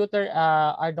 The computer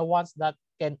are the ones that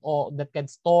can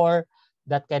store,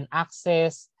 that can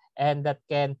access, and that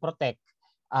can protect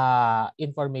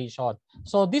information.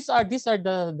 So these are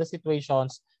the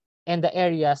situations and the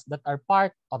areas that are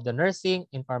part of the nursing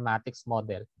informatics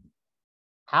model.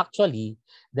 Actually,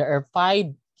 there are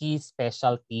 5 key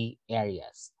specialty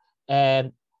areas,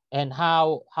 and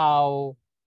how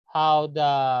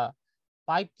the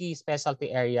 5 key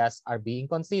specialty areas are being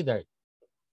considered.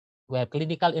 Well,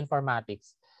 clinical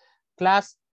informatics.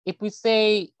 Class, if we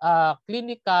say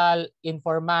clinical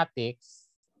informatics,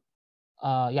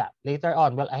 later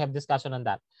on, well, I have discussion on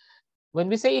that. When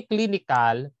we say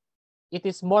clinical, it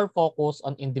is more focused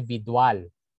on individual.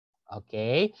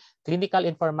 Okay, clinical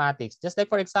informatics. Just like,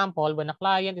 for example, when a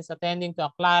client is attending to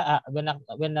a client,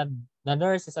 when the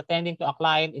nurse is attending to a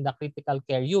client in the critical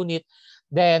care unit,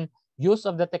 then use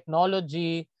of the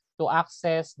technology to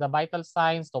access the vital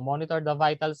signs, to monitor the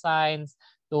vital signs,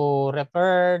 to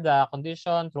refer the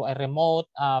condition through a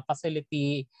remote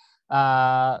facility.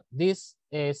 This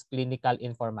is clinical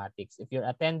informatics. If you're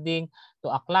attending to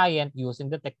a client using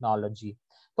the technology.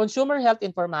 Consumer health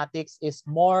informatics is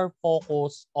more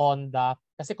focused on the,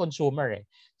 kasi consumer eh.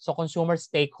 So consumer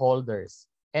stakeholders.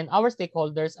 And our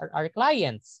stakeholders are our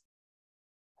clients.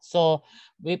 So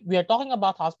we are talking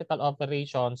about hospital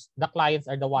operations. The clients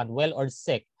are the one, well or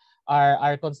sick,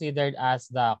 are considered as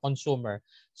the consumer.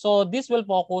 So this will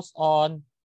focus on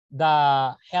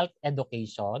the health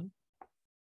education.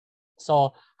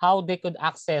 So how they could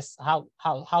access,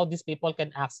 how these people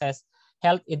can access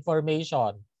health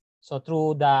information. So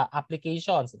through the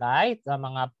applications, right? The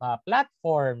mga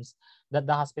platforms that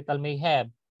the hospital may have.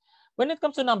 When it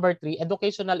comes to number 3,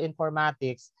 educational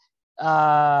informatics,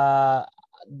 the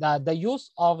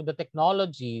use of the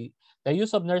technology, the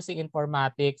use of nursing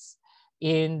informatics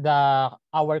in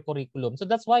our curriculum. So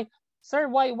that's why, sir,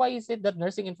 why is it that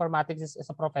nursing informatics is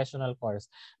a professional course?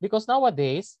 Because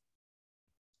nowadays,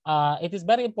 it is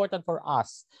very important for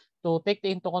us to take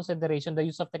into consideration the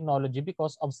use of technology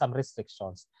because of some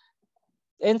restrictions.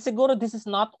 And siguro this is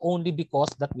not only because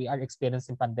that we are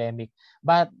experiencing pandemic,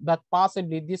 but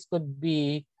possibly this could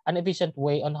be an efficient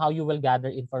way on how you will gather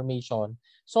information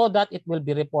so that it will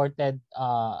be reported.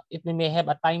 It may have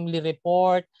a timely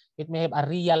report. It may have a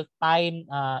real-time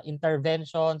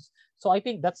interventions. So I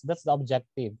think that's the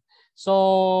objective.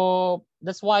 So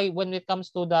that's why when it comes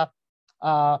to the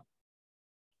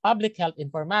public health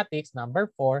informatics, number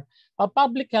 4,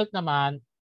 public health naman,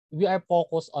 we are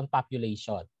focused on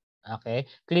population. Okay,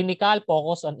 clinical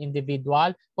focus on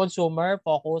individual, consumer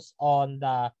focus on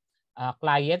the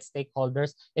client,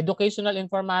 stakeholders. Educational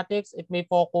informatics, it may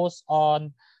focus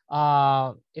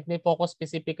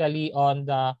specifically on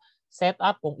the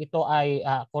setup kung ito ay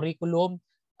curriculum,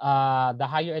 the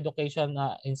higher education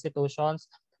institutions.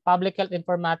 Public health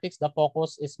informatics, the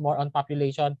focus is more on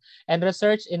population, and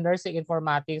research in nursing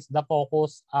informatics, the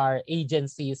focus are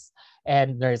agencies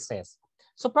and nurses.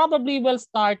 So probably we'll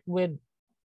start with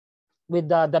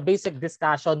the basic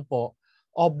discussion po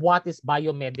of what is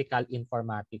biomedical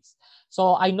informatics.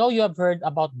 So I know you have heard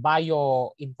about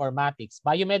bioinformatics.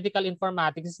 Biomedical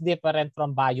informatics is different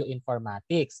from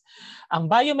bioinformatics. Ang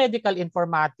biomedical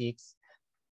informatics,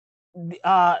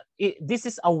 this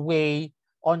is a way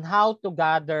on how to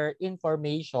gather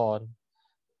information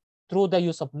through the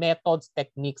use of methods,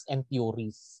 techniques, and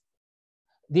theories.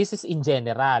 This is in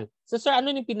general. So sir,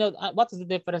 what is the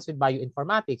difference with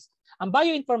bioinformatics? Ang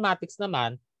bioinformatics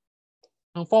naman,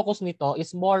 ang focus nito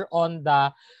is more on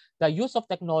the use of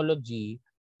technology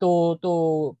to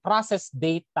process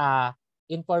data,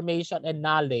 information, and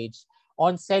knowledge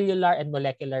on cellular and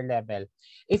molecular level.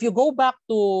 If you go back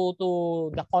to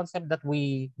the concept that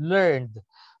we learned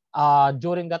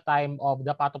during the time of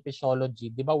the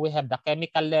pathophysiology, di ba, we have the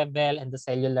chemical level and the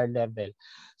cellular level.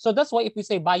 So that's why if we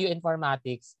say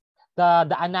bioinformatics,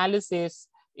 the analysis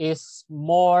is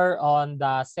more on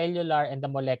the cellular and the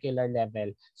molecular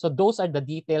level. So those are the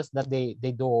details that they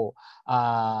do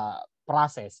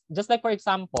process. Just like, for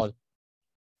example,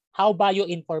 how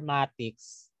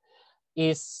bioinformatics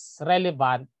is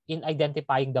relevant in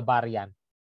identifying the variant.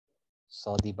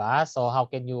 So, di ba? So how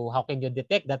can you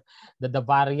detect that the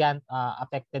variant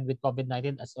affected with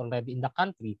COVID-19 is already in the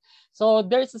country? So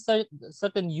there is a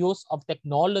certain use of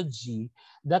technology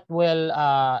that will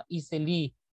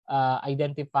easily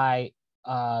identify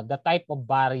the type of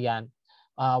variant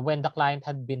when the client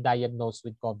had been diagnosed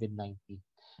with COVID-19.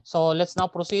 So let's now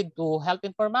proceed to health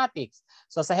informatics.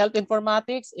 So sa health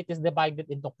informatics, it is divided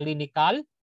into clinical,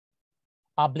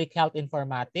 public health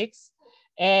informatics,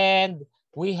 and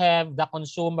we have the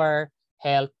consumer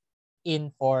health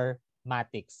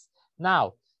informatics.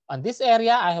 Now, on this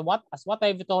area, as what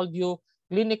I've told you,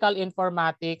 clinical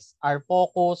informatics are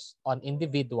focused on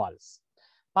individuals.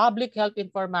 Public health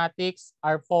informatics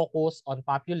are focused on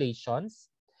populations,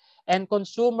 and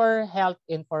consumer health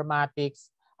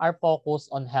informatics are focused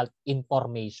on health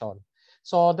information.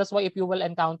 So that's why if you will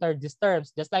encounter these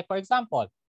terms, just like for example,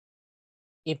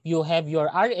 if you have your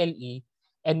RLE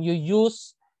and you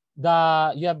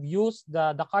have used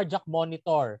the cardiac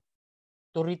monitor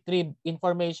to retrieve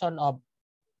information of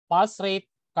pulse rate,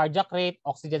 cardiac rate,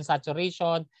 oxygen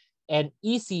saturation, and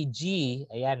ECG,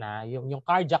 ayan yung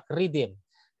cardiac rhythm,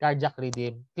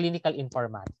 clinical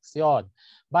informatics, yon.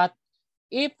 But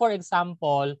if for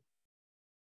example,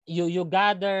 you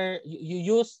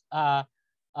use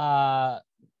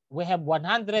we have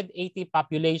 180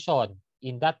 population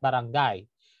in that barangay,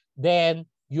 then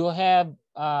you have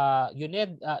you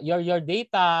need your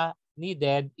data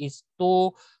needed is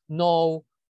to know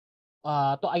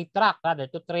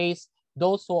to trace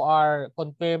those who are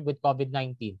confirmed with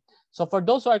COVID-19. So for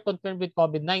those who are confirmed with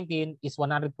COVID-19 is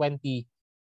 120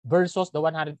 versus the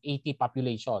 180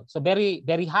 population. So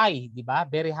very high, di ba?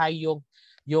 Very high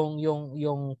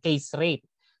yung case rate.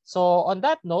 So on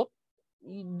that note,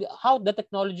 how the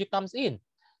technology comes in.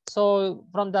 So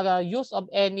from the use of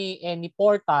any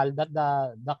portal that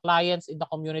the clients in the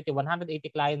community, 180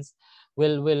 clients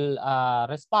will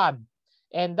respond,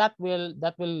 and that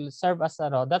will serve as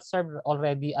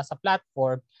already as a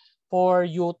platform for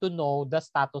you to know the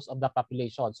status of the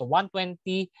population. So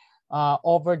 120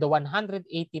 over the 180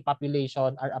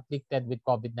 population are afflicted with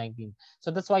COVID-19.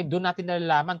 So that's why doon natin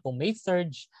nalalaman kung may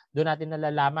surge, doon natin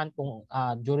nalalaman kung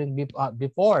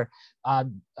before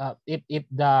if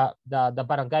the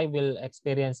barangay will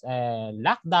experience a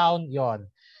lockdown, yon.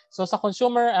 So sa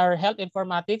consumer or health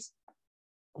informatics,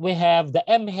 we have the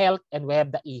mHealth and we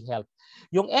have the eHealth.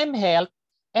 Yung mHealth,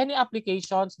 any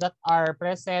applications that are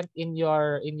present in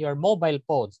your mobile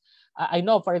phones. I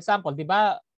know, for example, di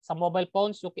ba, sa mobile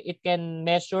phones, it can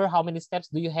measure how many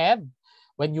steps do you have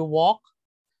when you walk.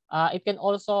 It can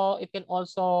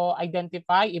also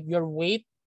identify if your weight,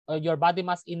 your body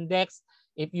mass index,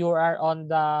 if you are on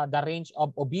the range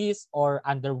of obese or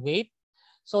underweight.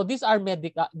 So these are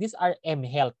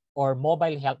mHealth or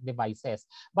mobile health devices.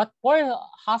 But for the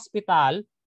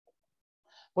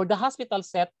hospital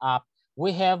setup,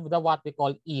 we have what we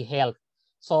call eHealth.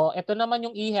 So ito naman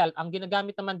yung eHealth. Ang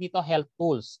ginagamit naman dito, health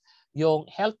tools. Yung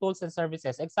health tools and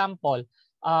services. Example,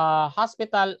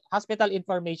 hospital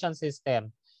information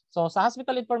system. So sa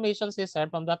hospital information system,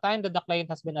 from the time that the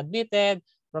client has been admitted,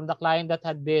 from the client that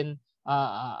had been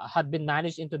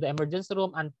managed into the emergency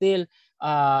room until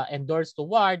endorsed to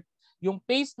ward, yung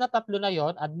phase na tatlo na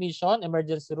yon, admission,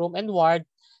 emergency room, and ward,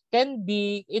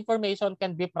 information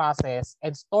can be processed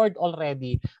and stored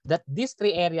already, that these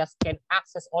three areas can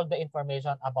access all the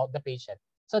information about the patient.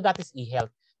 So that is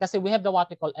eHealth. Kasi we have what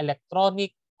we call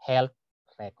electronic health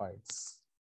records.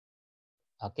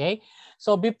 Okay,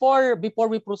 so before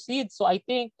we proceed, so I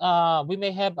think we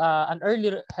may have an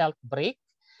early health break.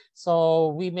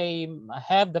 So we may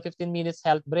have the 15 minutes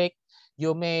health break.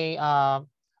 You may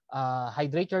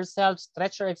hydrate yourself,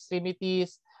 stretch your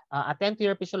extremities, attend to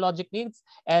your physiologic needs,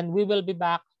 and we will be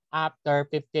back after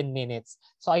 15 minutes.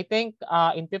 So I think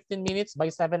in 15 minutes, by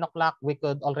 7 o'clock, we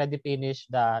could already finish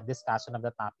the discussion of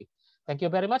the topic. Thank you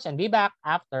very much, and be back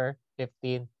after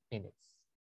 15 minutes.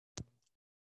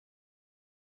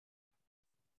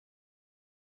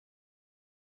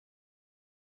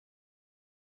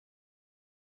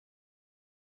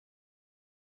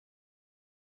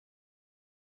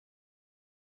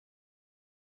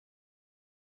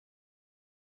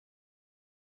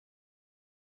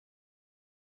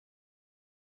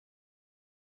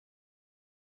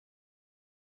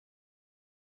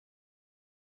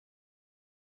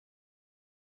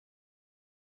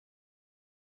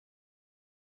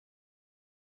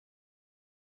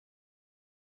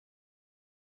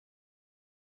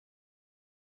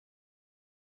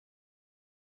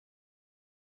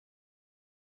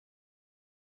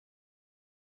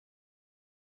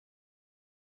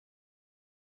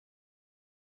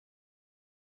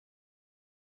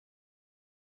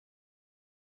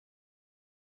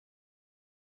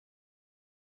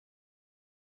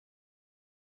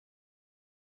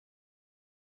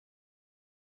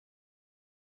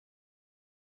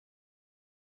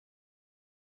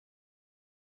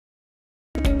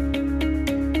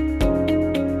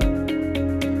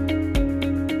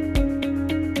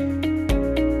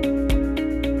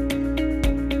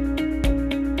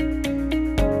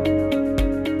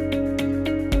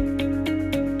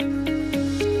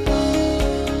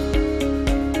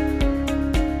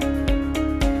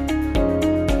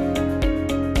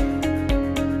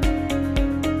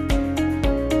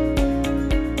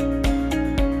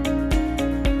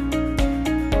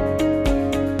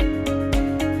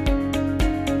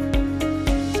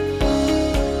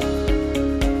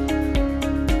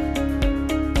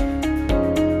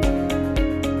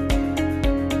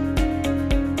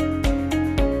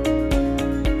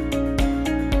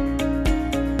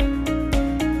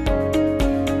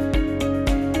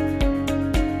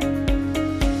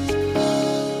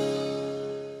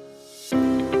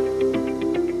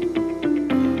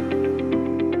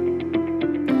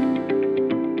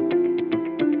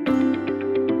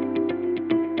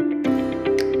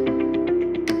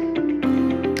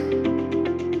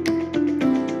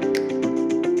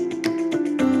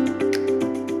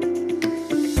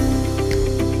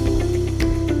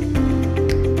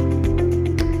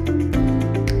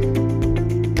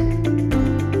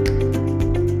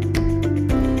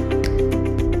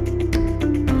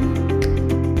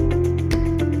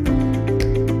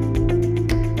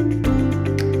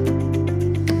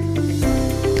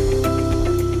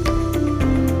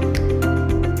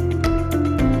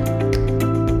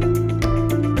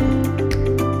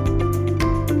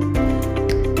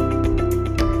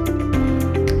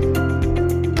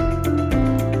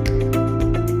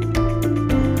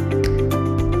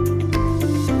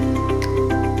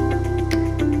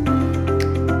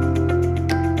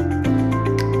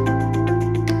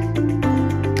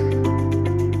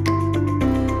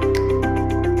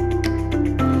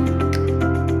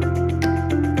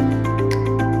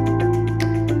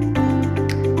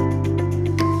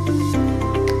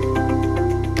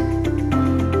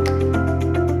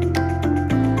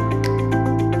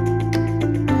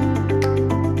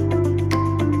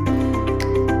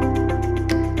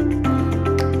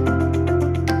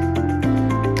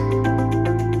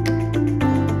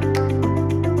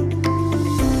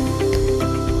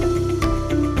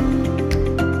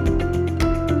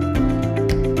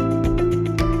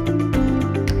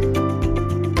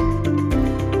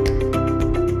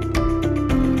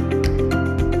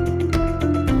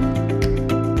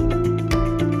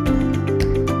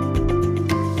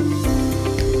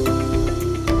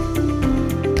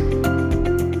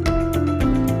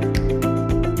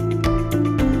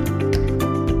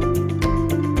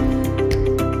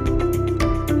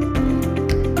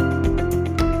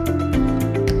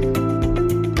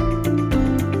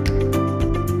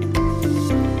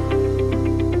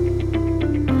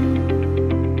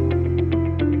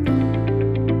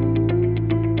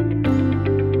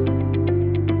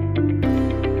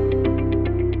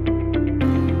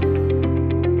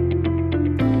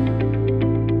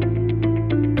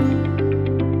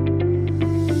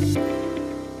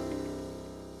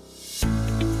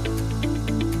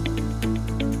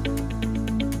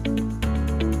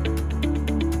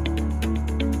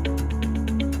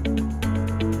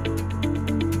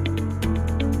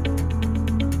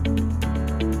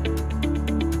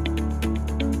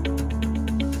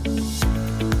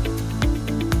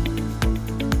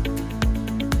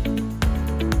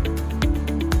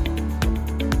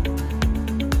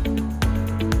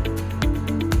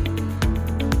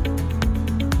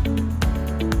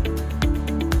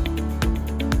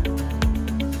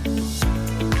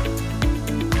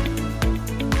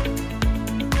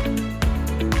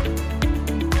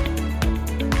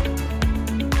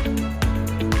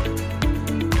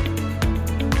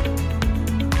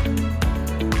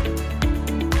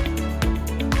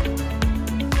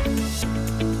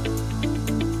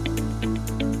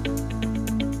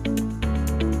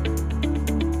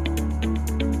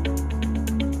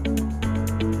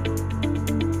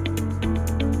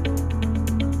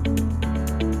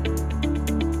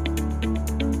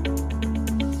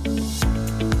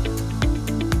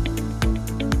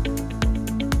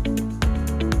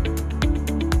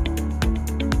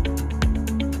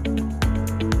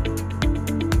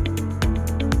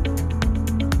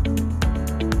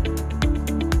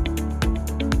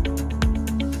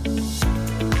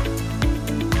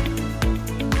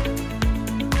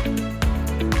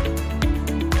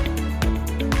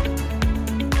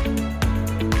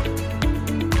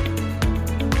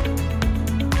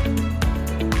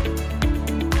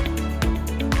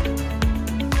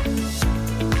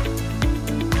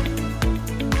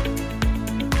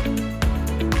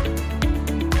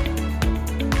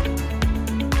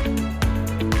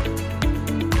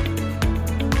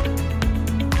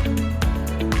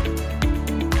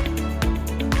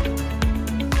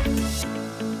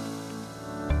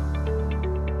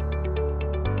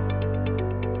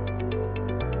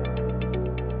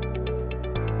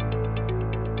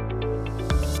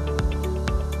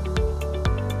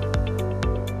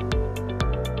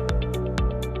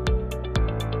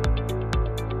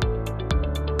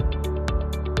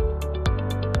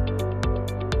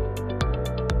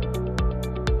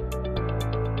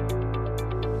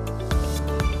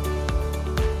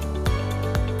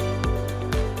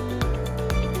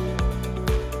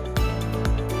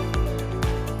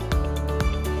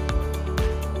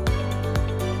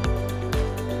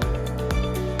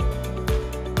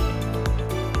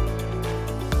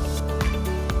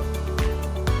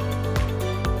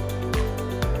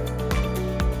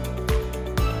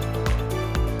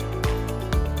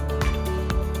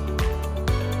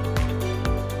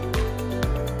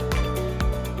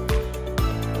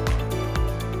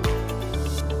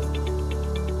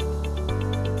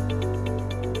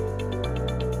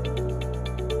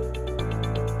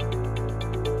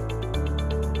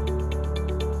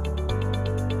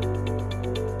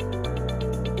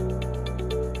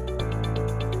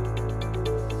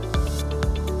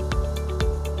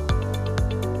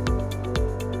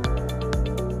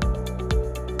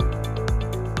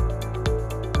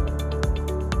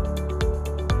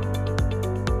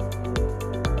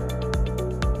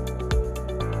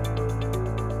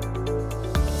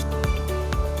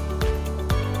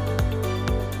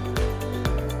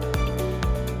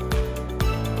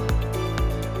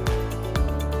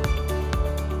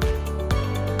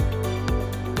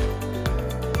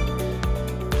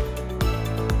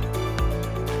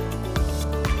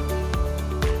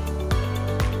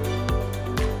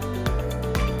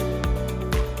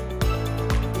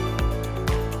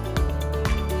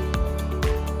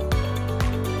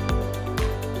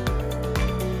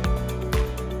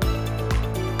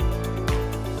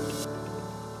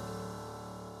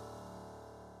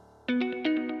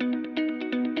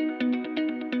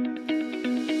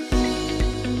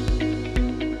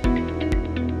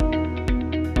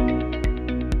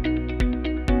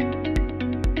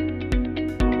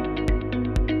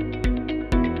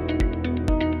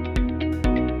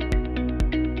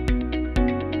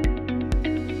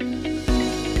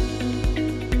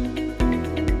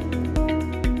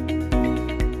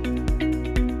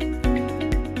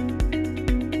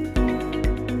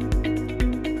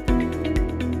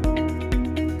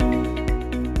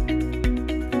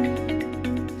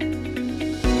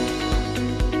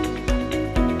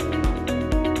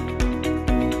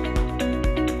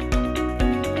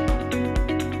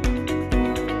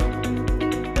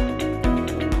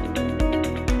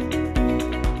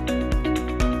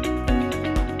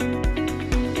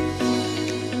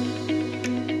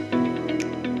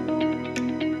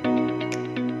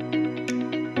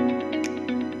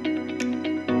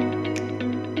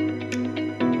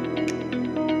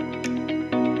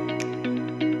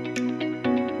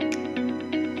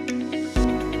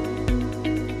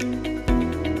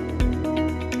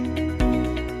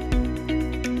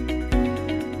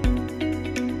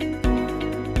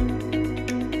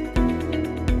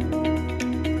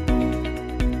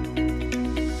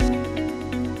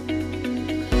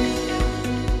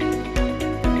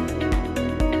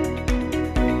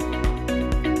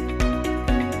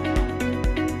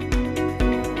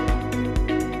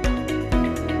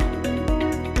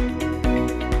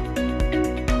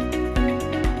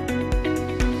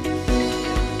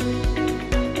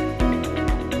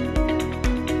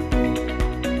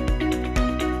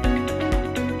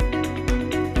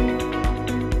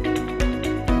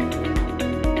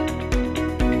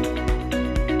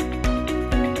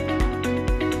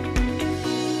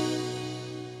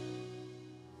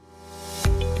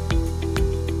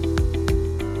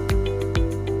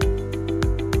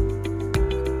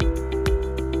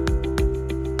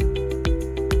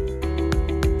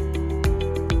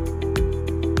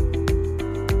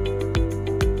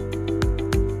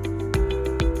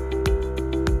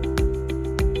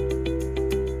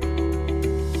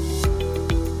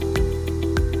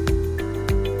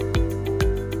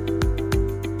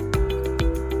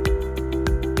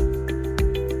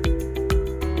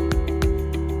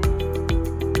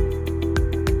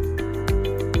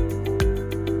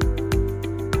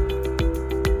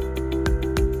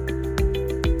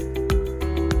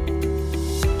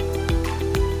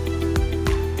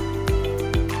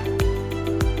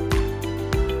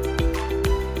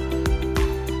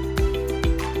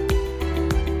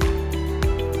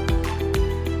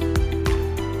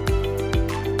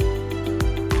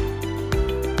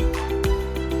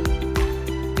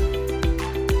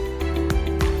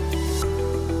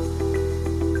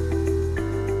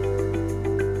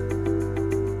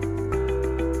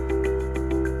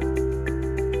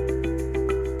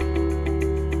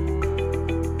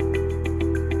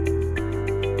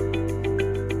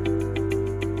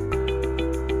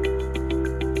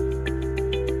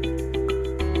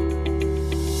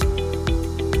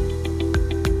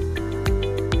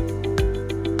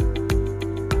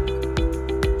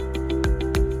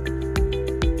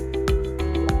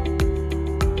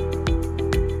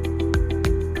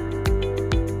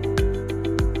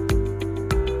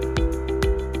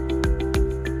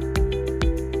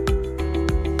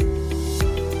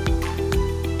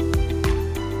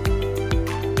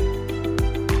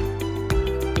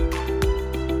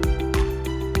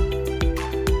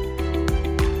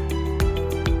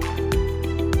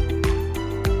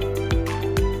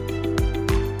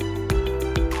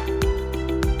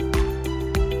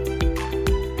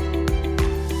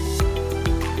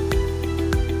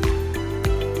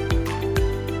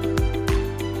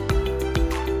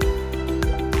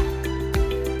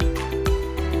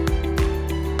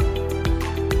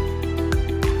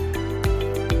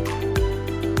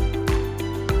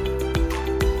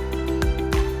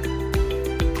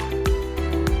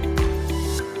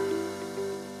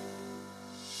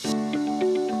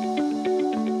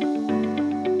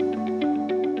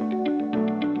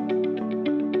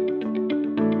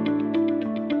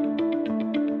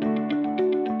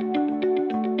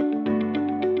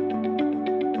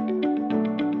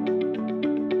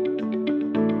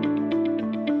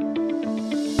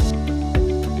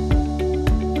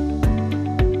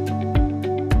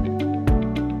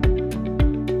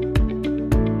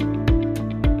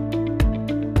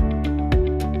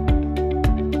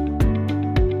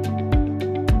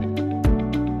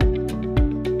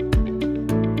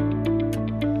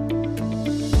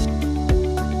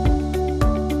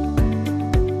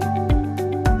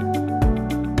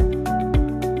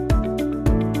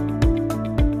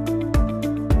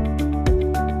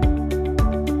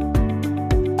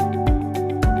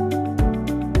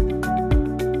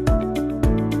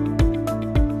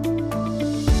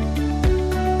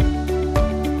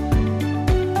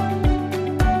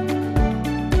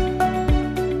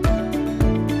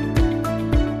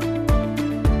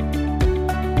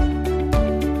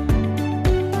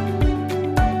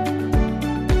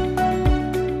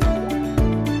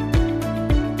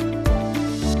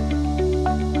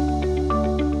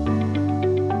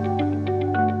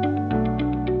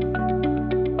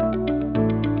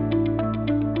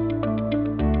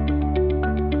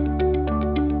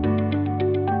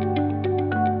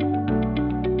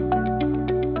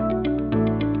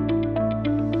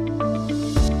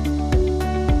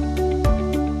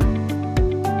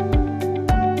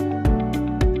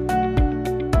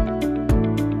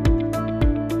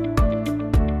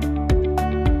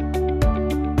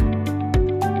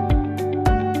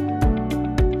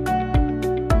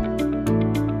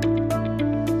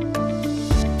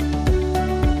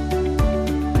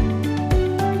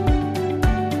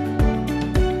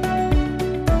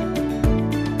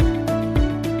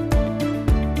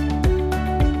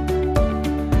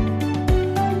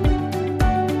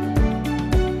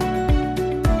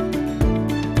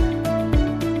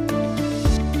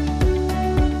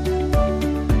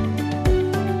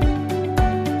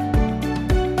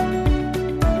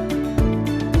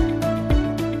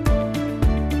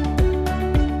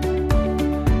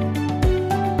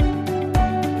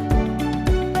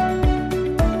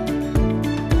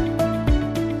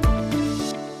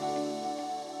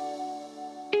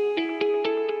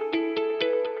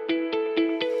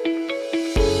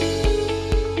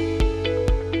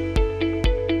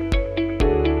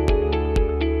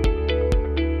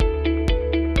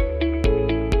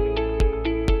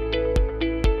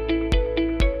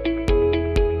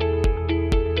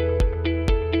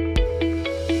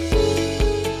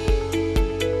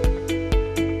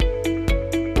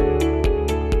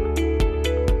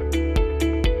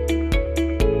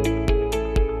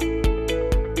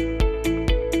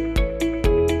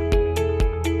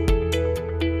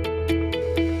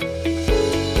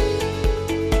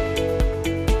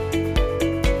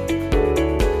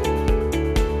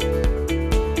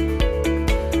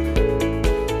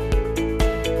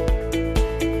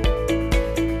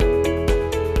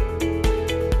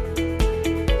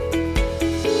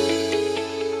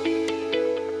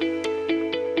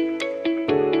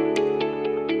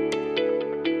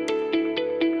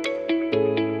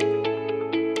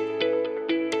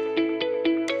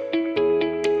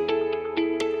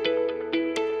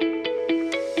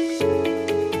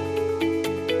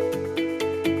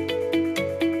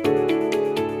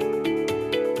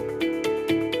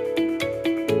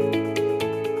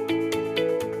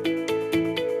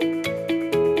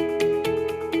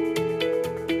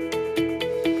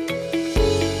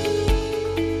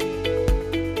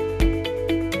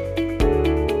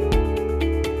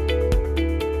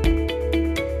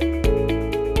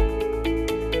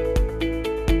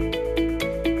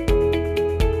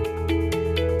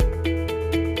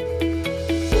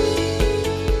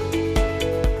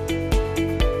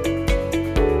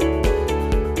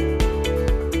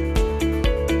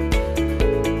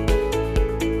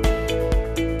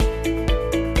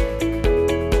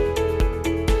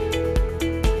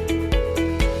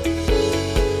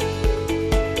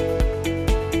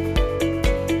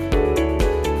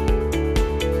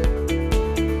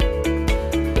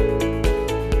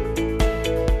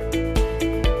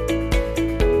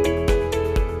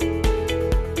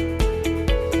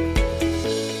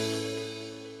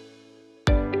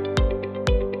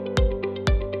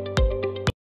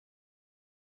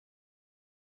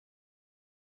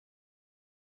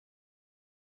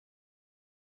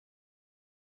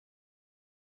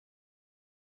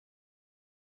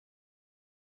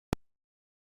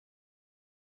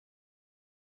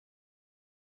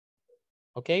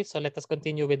 Okay, so let us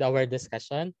continue with our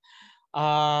discussion.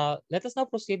 Let us now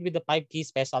proceed with the 5 key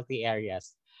specialty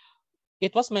areas.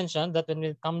 It was mentioned that when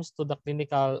it comes to the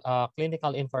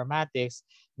clinical informatics,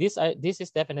 this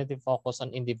is definitely focused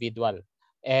on individual.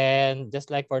 And just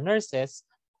like for nurses,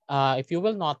 if you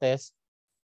will notice,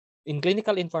 in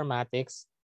clinical informatics,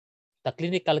 the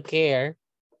clinical care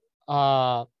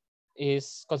uh,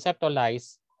 is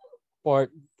conceptualized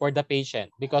for the patient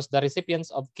because the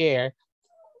recipients of care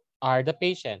are the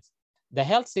patients. The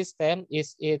health system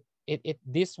is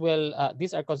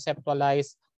these are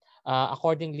conceptualized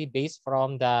accordingly based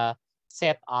from the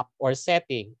setup or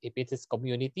setting, if it is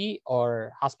community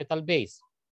or hospital based.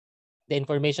 The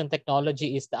information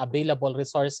technology is the available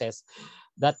resources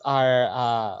that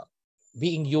are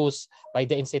being used by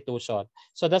the institution.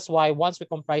 So that's why once we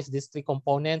comprise these 3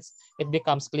 components, it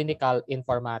becomes clinical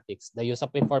informatics. The use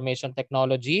of information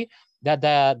technology,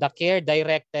 the care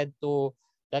directed to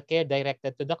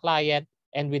the client,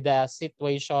 and with the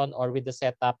situation or with the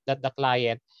setup that the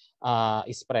client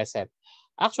is present.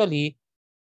 Actually,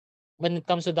 when it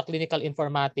comes to the clinical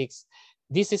informatics,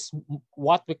 this is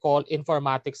what we call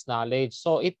informatics knowledge.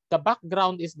 So the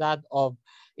background is that of,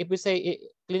 if we say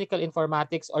clinical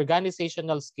informatics,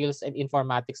 organizational skills and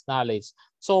informatics knowledge.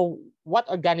 So what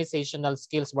organizational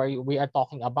skills we are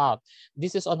talking about?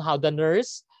 This is on how the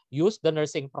nurse use the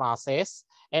nursing process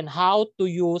and how to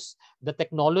use the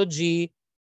technology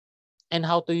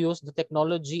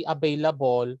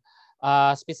available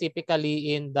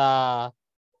specifically in the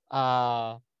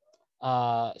uh,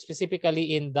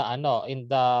 specifically in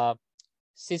the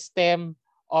system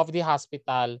of the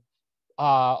hospital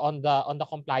on the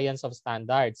compliance of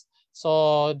standards.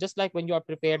 So just like when you are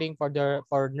preparing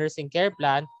for nursing care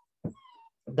plan,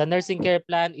 the nursing care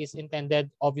plan is intended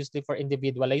obviously for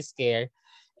individualized care,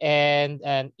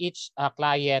 and each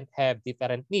client have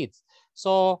different needs.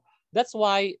 So that's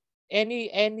why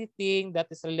anything that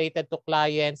is related to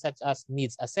clients, such as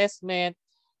needs assessment,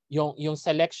 yung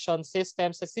selection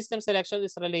systems. The system selection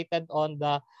is related on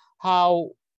the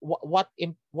how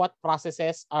what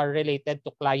processes are related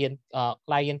to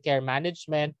client care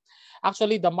management.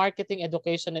 Actually, the marketing,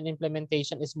 education, and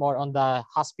implementation is more on the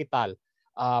hospital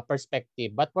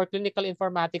perspective. But for clinical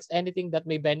informatics, anything that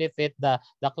may benefit the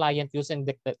client using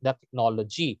the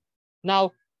technology.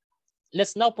 Now,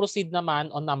 let's now proceed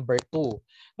naman on number 2.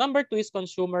 Number 2 is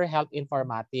consumer health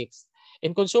informatics.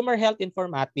 In consumer health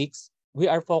informatics, we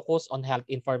are focused on health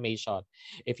information.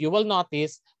 If you will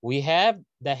notice, we have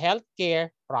the healthcare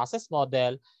process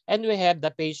model and we have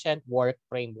the patient work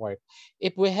framework.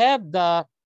 If we have the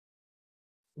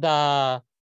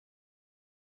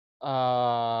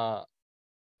uh,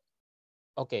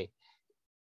 okay,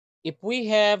 if we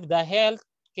have the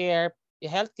healthcare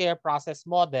process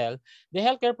model,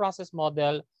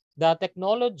 the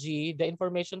technology, the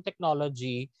information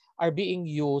technology are being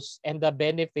used, and the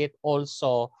benefit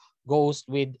also goes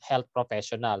with health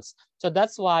professionals. So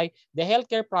that's why the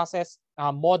healthcare process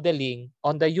modeling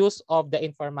on the use of the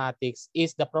informatics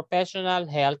is the professional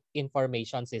health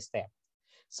information system.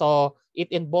 So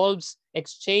it involves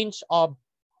exchange of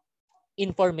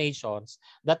informations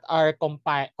that are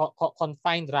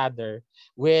confined rather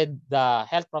with the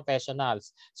health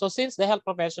professionals. So since the health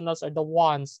professionals are the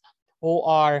ones who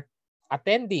are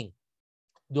attending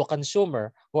to a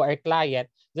consumer, who are client,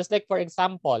 just like for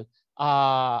example,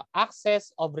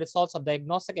 access of results of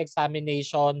diagnostic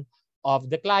examination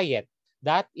of the client,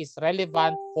 that is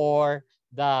relevant for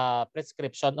the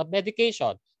prescription of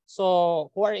medication.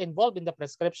 So who are involved in the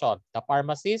prescription? The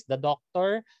pharmacist, the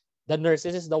doctor, the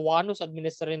nurses is the one who's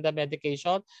administering the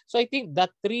medication. So I think that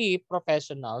 3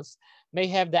 professionals may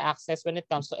have the access when it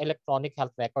comes to electronic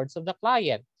health records of the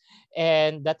client.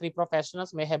 And the 3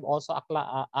 professionals may have also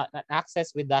an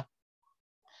access with the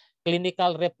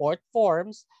clinical report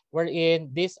forms, wherein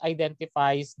this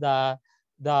identifies the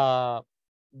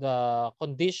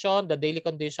condition, the daily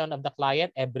condition of the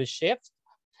client every shift.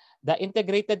 The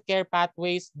integrated care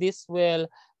pathways, this will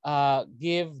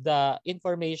give the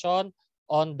information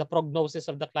on the prognosis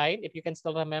of the client. If you can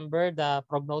still remember the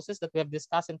prognosis that we have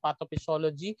discussed in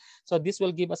pathophysiology. So this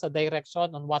will give us a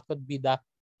direction on what could be the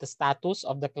status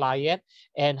of the client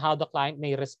and how the client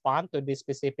may respond to this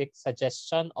specific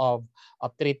suggestion of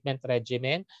treatment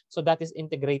regimen. So that is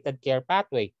integrated care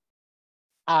pathway.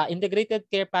 Integrated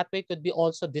care pathway could be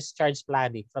also discharge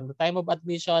planning from the time of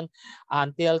admission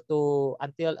until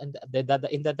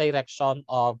in the direction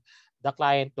of the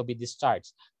client to be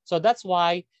discharged. So that's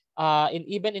why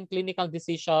even in clinical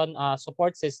decision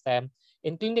support system,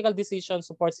 in clinical decision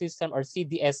support system or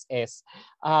CDSS,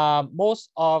 most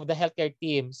of the healthcare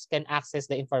teams can access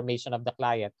the information of the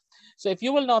client. So if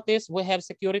you will notice, we have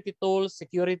security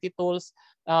tools.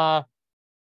 Uh,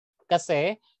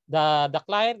 Kasi the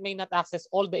client may not access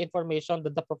all the information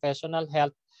that the professional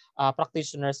health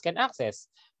practitioners can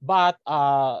access. But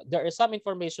there is some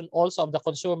information also of the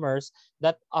consumers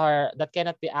that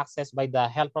cannot be accessed by the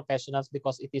health professionals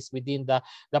because it is within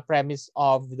the premise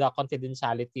of the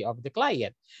confidentiality of the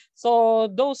client.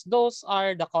 So those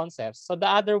are the concepts. So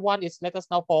the other one is, let us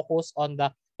now focus on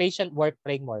the patient work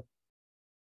framework.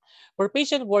 For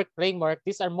patient work framework,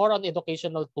 these are more on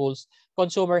educational tools,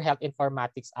 consumer health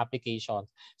informatics applications.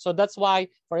 So that's why,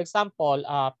 for example,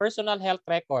 personal health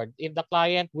record, if the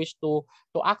client wish to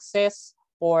access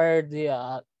for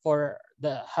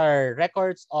her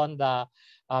records on the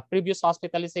previous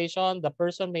hospitalization, the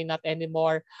person may not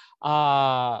anymore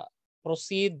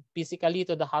proceed physically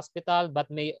to the hospital,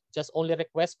 but may just only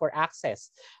request for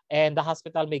access, and the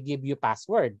hospital may give you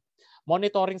password.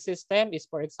 Monitoring system is,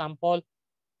 for example,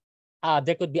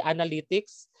 there could be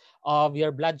analytics of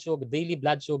your daily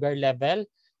blood sugar level.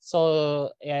 So,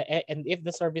 and if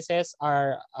the services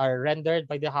are rendered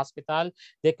by the hospital,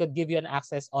 they could give you an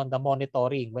access on the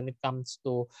monitoring when it comes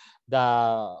to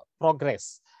the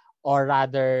progress, or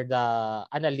rather the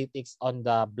analytics on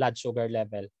the blood sugar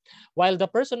level. While the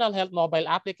personal health mobile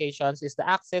applications is the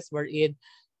access wherein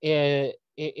if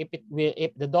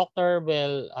the doctor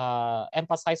will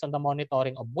emphasize on the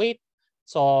monitoring of weight,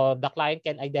 so the client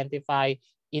can identify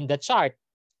in the chart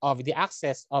of the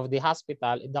access of the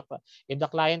hospital, if the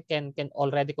client can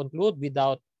already conclude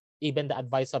without even the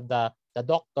advice of the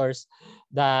doctors,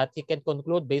 that he can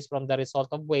conclude based from the result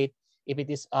of weight if it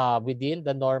is within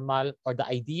the normal or the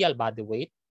ideal body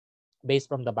weight based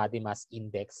from the body mass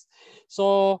index.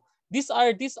 So these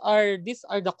are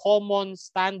the common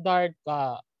standard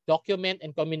document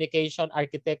and communication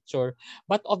architecture,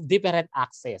 but of different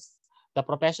access. The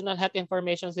professional health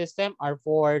information system are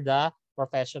for the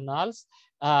professionals.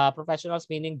 Professionals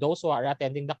meaning those who are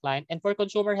attending the client. And for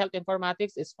consumer health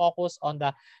informatics, is focused on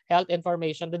the health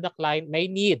information that the client may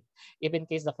need. If in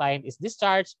case the client is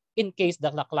discharged, in case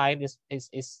that the client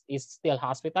is still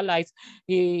hospitalized,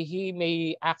 he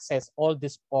may access all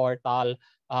this portal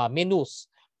menus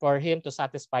for him to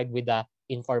satisfied with the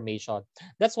information.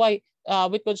 That's why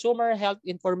with consumer health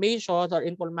information or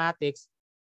informatics,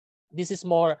 this is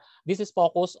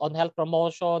focused on health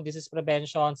promotion, this is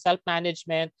prevention,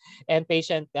 self-management, and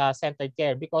patient-centered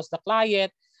care, because the client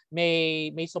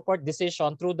may support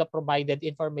decision through the provided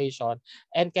information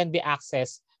and can be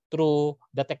accessed through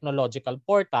the technological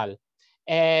portal.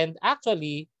 And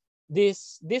actually,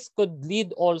 this could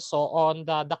lead also on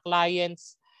the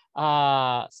client's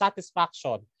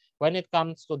satisfaction when it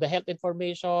comes to the health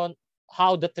information,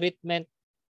 how the treatment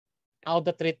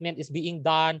is being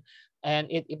done, and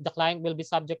if the client will be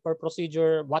subject for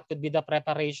procedure, what could be the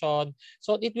preparation.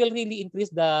 So it will really increase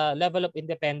the level of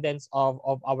independence of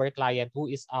our client, who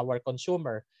is our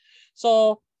consumer.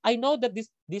 So I know that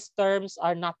these terms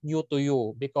are not new to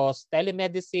you, because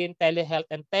telemedicine, telehealth,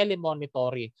 and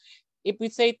telemonitoring. If we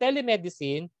say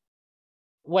telemedicine,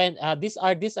 when these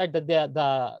are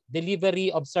the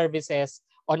delivery of services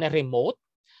on a remote.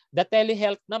 The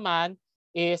telehealth naman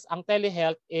is, ang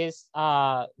telehealth is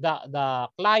the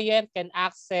client can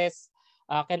access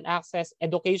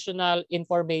educational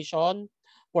information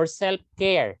for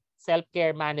self-care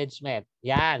management.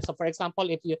 Yan. So for example,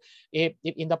 if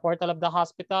in the portal of the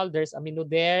hospital there's a menu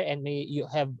there, and you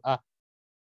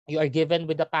are given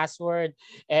with the password,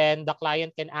 and the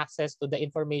client can access to the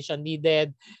information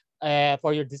needed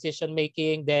for your decision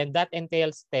making, then that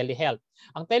entails telehealth.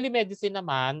 Ang telemedicine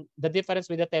naman, the difference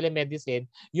with the telemedicine,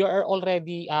 you are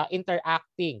already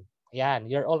interacting. Yan,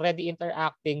 you're already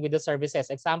interacting with the services.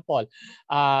 Example,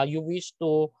 you wish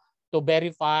to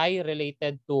verify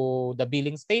related to the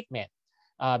billing statement.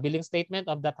 Billing statement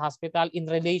of that hospital in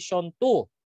relation to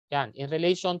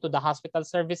the hospital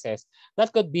services.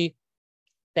 That could be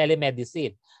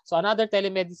telemedicine. So another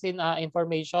telemedicine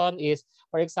information is,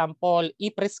 for example,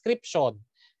 e-prescription.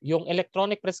 Yung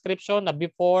electronic prescription na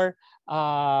before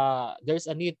there's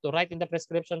a need to write in the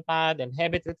prescription pad and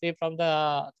have it retrieved from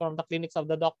the clinics of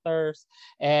the doctors,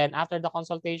 and after the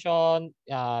consultation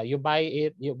you buy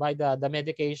the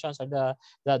medications or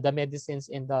the medicines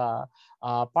in the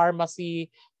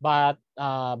pharmacy. But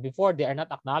before, they are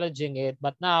not acknowledging it,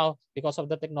 but now because of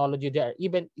the technology, they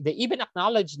even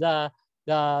acknowledge the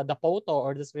photo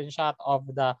or the screenshot of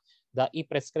the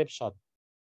e-prescription.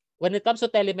 when it comes to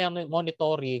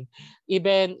telemonitoring,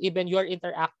 even you're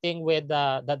interacting with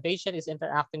the patient is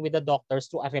interacting with the doctors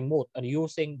through a remote or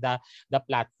using the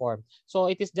platform. So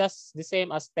it is just the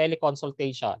same as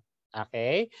teleconsultation.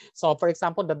 Okay. So for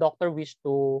example, the doctor wish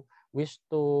to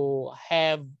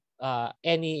have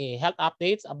any health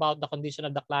updates about the condition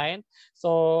of the client.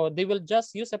 So they will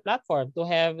just use a platform to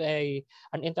have an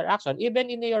interaction.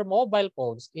 Even in your mobile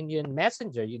phones, in your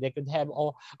messenger, they could have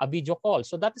a video call.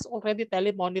 So that is already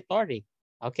telemonitoring.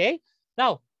 Okay.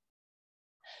 Now,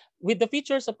 with the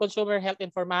features of consumer health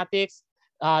informatics,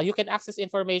 you can access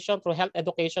information through health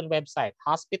education website,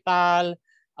 hospital,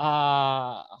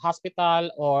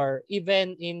 or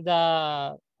even in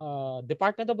the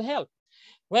Department of Health.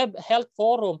 Web health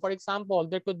forum, for example,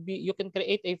 there could be, you can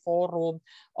create a forum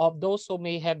of those who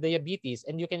may have diabetes,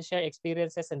 and you can share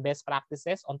experiences and best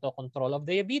practices on the control of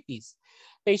diabetes.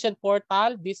 Patient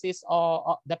portal, this is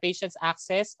the patient's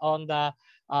access on the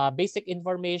basic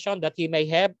information that he may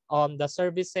have on the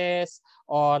services,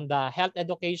 on the health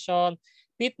education.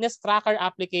 Fitness tracker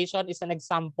application is an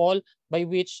example by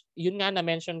which, yun nga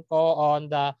na-mention ko on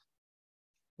the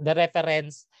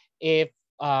reference, if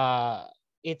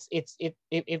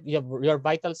if your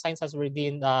vital signs has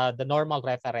within the normal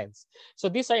reference. So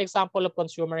these are example of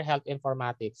consumer health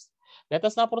informatics. Let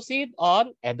us now proceed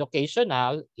on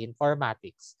educational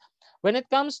informatics. When it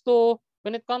comes to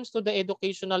the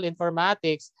educational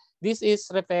informatics, this is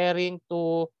referring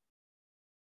to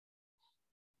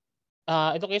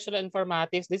educational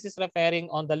informatics. This is referring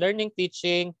on the learning,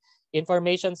 teaching,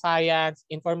 information science,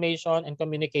 information and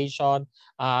communication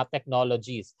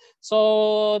technologies.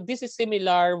 So this is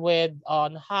similar with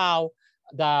on how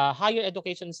the higher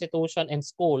education institution and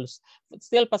schools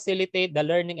still facilitate the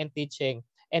learning and teaching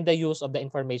and the use of the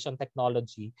information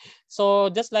technology. So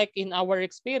just like in our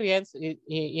experience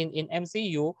in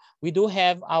MCU, we do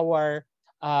have our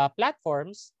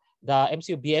platforms, the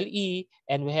MCU BLE,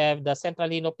 and we have the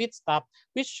Centralino Pit Stop,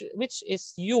 which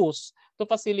is used to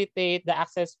facilitate the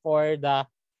access for the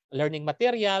learning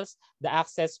materials, the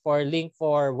access for link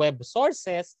for web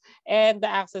sources, and the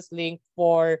access link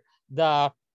for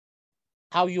the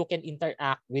how you can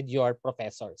interact with your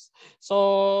professors.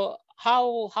 So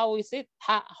how is it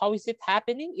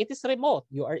happening? It is remote.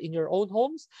 You are in your own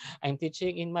homes. I'm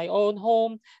teaching in my own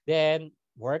home. Then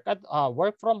work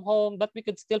from home, but we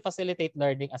could still facilitate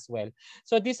learning as well.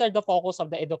 So these are the focus of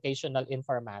the educational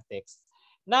informatics.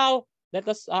 Now, let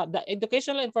us the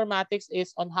educational informatics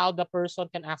is on how the person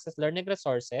can access learning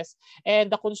resources,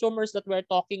 and the consumers that we're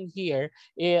talking here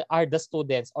are the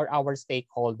students or our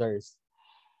stakeholders.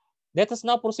 Let us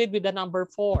now proceed with the number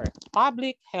 4,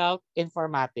 public health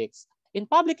informatics. In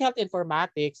public health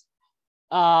informatics,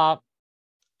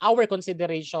 our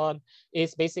consideration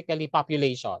is basically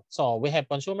population. So we have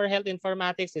consumer health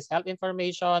informatics, is health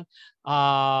information.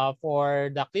 For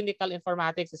the clinical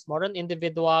informatics, is more on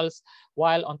individuals.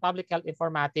 While on public health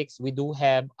informatics, we do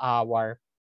have our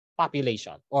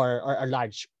population or a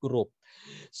large group.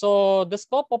 So the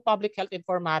scope of public health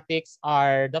informatics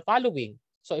are the following.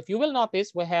 So if you will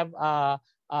notice, we have a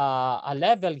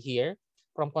level here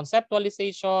from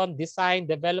conceptualization, design,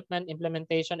 development,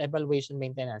 implementation, evaluation,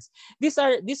 maintenance. These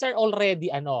are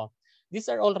already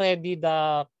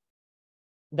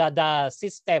the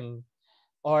system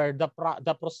or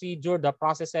the procedure, the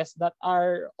processes that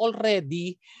are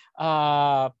already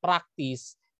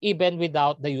practiced even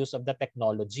without the use of the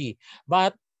technology.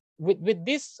 But with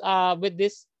this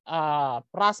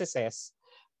processes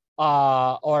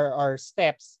or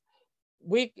steps,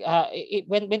 when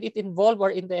it involve or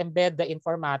in the embed the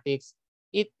informatics,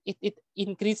 it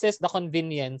increases the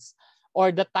convenience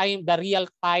or the real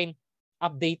time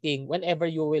updating whenever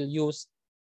you will use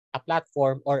a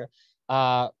platform or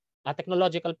a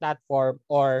technological platform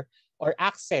or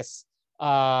access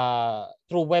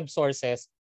through web sources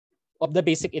of the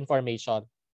basic information.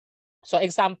 So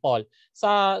example,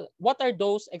 what are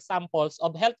those examples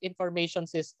of health information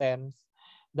systems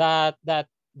that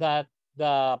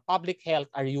the public health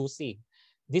are using?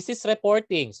 This is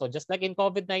reporting. So just like in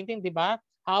COVID-19, di ba?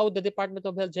 How the Department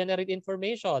of Health generate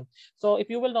information. So if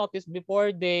you will notice,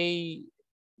 before the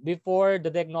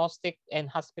diagnostic and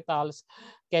hospitals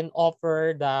can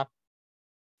offer the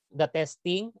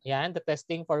testing, the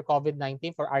testing for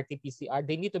COVID-19 for RT-PCR,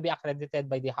 they need to be accredited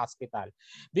by the hospital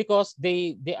because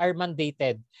they are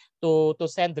mandated to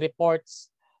send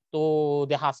reports to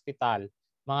the hospital,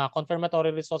 mga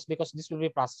confirmatory results, because this will be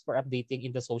processed for updating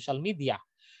in the social media.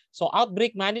 So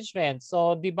outbreak management.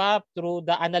 So di ba, through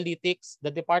the analytics,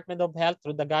 the Department of Health,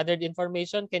 through the gathered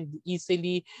information, can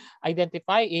easily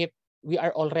identify if we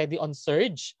are already on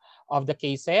surge of the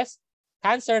cases.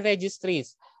 Cancer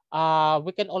registries.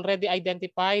 we can already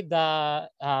identify the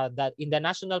in the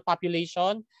national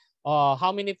population,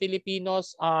 how many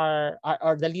Filipinos are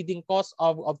the leading cause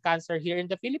of cancer here in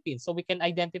the Philippines. So we can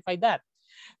identify that.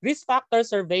 Risk factor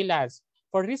surveillance.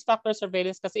 For risk factor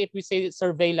surveillance, kasi if we say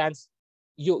surveillance,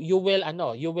 you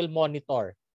will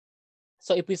monitor.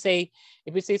 So if we say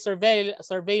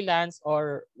surveillance,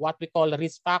 or what we call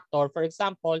risk factor, for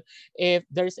example, if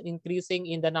there's an increasing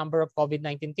in the number of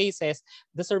COVID-19 cases,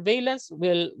 the surveillance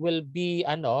will be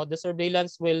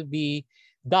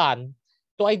done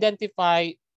to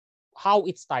identify how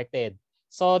it started.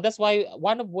 So that's why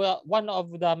one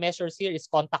of the measures here is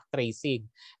contact tracing.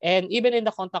 And even in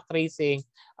the contact tracing,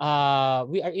 we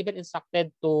are even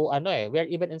instructed to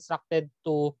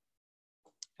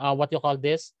what you call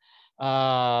this,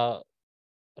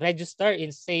 register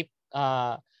in safe.ph,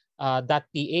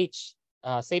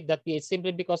 safe.ph,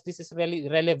 simply because this is really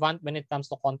relevant when it comes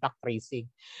to contact tracing.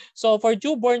 So for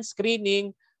newborn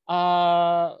screening,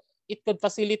 it could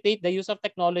facilitate the use of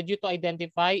technology to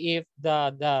identify if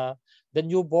the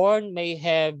newborn may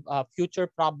have future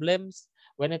problems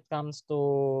when it comes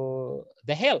to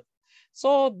the health.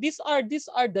 So these are the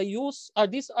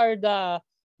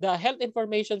health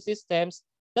information systems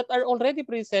that are already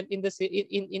present in the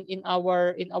in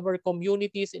our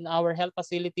communities, in our health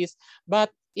facilities,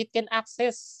 but it can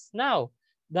access now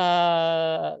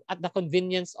at the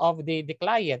convenience of the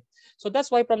client. So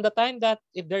that's why from the time that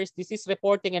if there is disease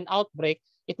reporting and outbreak,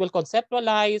 it will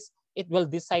conceptualize, it will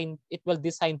design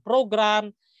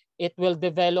program, it will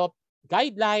develop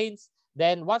guidelines.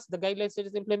 Then once the guidelines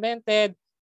is implemented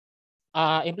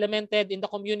in the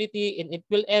community, and it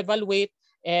will evaluate,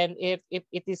 and if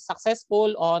it is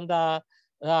successful on the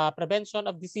prevention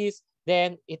of disease,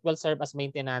 then it will serve as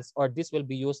maintenance, or this will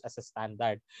be used as a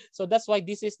standard. So that's why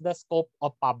this is the scope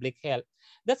of public health.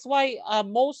 That's why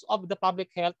most of the public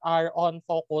health are on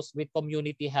focus with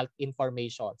community health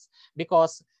informations,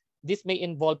 because this may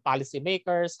involve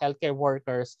policymakers, healthcare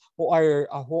workers who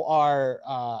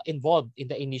are involved in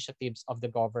the initiatives of the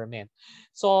government.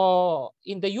 So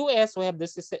in the US, we have the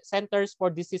Centers for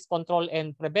Disease Control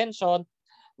and Prevention.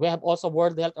 We have also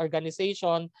World Health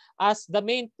Organization as the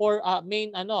main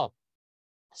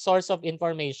source of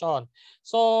information.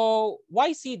 So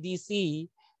why CDC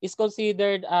is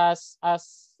considered as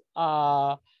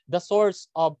the source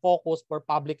of focus for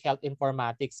public health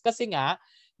informatics? Kasi nga,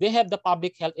 they have the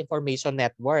Public Health Information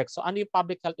Network. So ano yung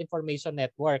Public Health Information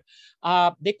Network?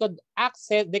 They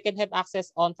can have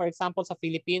access on, for example, sa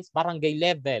Philippines, barangay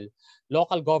level,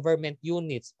 local government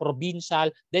units, provincial,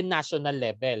 then national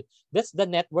level. That's the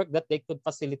network that they could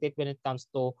facilitate when it comes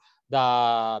to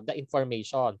the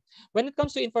information. When it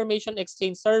comes to information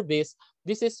exchange service,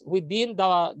 this is within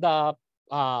the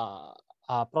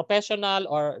professional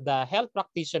or the health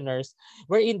practitioners,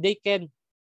 wherein they can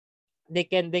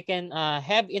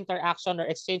have interaction or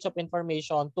exchange of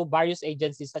information to various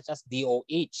agencies such as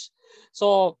DOH.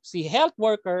 So si health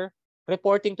worker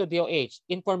reporting to DOH,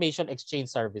 information exchange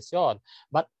service yon.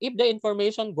 But if the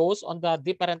information goes on the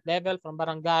different level from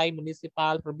barangay,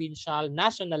 municipal, provincial,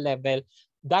 national level,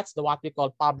 that's what we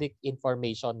call public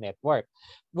information network.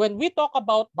 When we talk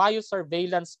about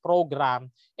biosurveillance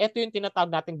program, ito yung tinatawag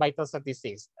nating vital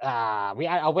statistics. We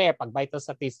are aware pag vital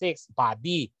statistics,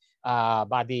 body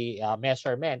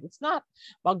measurement. It's not.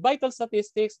 Pag vital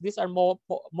statistics, these are more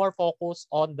focused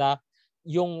on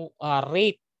yung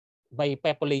rate by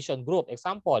population group.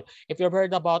 Example, if you've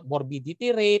heard about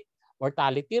morbidity rate,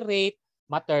 mortality rate,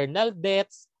 maternal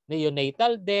deaths,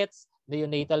 neonatal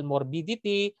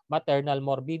morbidity, maternal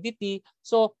morbidity.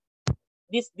 So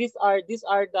these are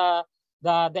the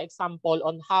example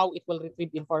on how it will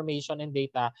retrieve information and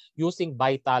data using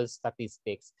vital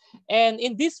statistics. And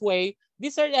in this way,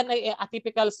 these are a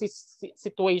typical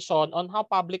situation on how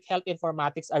public health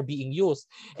informatics are being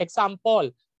used.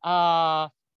 Example,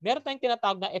 meron tayong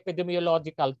tinatawag na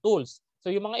epidemiological tools.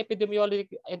 So yung mga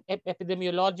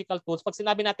epidemiological tools, pag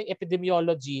sinabi natin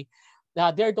epidemiology,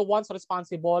 they're the ones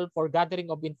responsible for gathering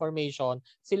of information.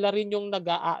 Sila rin yung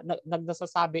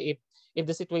nagsasabi if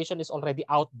the situation is already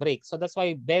outbreak. So that's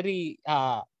why very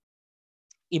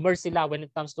immerse sila when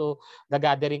it comes to the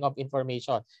gathering of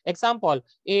information. Example,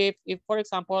 if for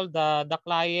example the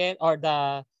client or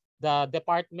the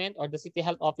department or the city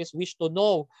health office wish to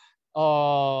know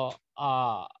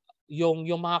yung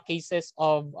mga cases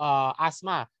of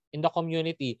asthma in the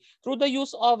community, through the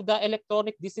use of the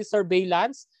electronic disease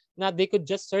surveillance, na they could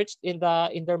just search in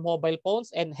their mobile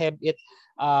phones and have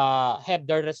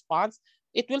their response.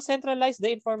 It will centralize the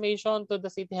information to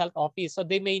the city health office, so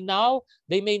they may know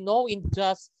in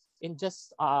just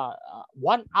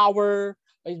 1 hour,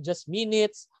 in just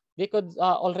minutes, They could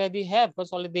already have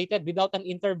consolidated without an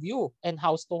interview and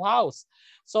house to house.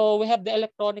 So we have the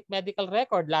electronic medical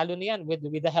record, lalo na yan with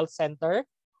the health center.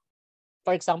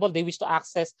 For example, they wish to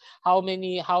access how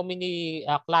many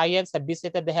clients have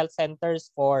visited the health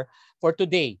centers for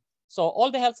today. So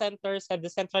all the health centers have the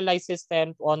centralized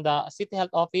system on the city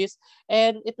health office,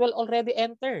 and it will already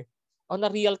enter on a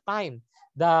real time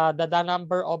the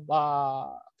number of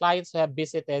clients who have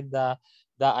visited the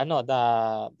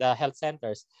health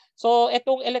centers. So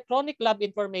itong electronic lab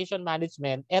information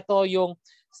management, ito yung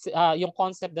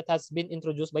concept that has been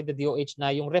introduced by the DOH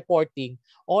na yung reporting.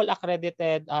 All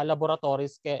accredited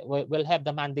laboratories will have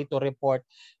the mandate to report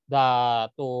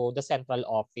to the central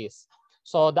office.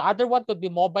 So the other one could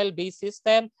be mobile-based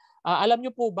system. Alam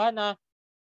niyo po ba na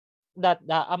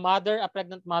a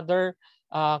pregnant mother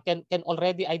can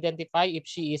already identify if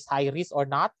she is high risk or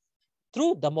not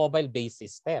through the mobile-based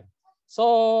system.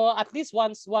 So at least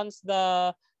once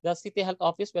the city health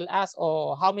office will ask,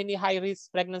 oh, how many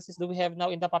high-risk pregnancies do we have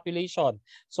now in the population?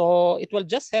 So it will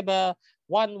just have a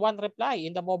one reply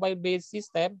in the mobile-based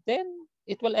system. Then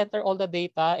it will enter all the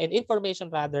data and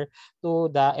information rather to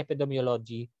the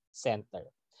epidemiology center.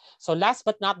 So last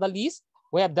but not the least,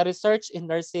 we have the research in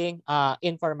nursing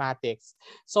informatics.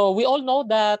 So we all know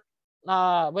that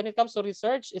when it comes to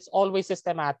research, it's always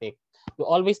systematic. We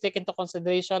always take into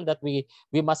consideration that we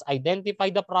must identify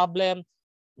the problem,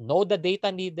 know the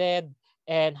data needed,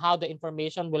 and how the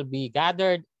information will be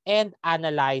gathered and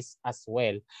analyzed as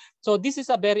well. So this is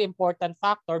a very important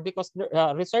factor because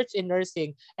research in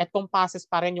nursing encompasses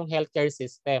pa rin yung healthcare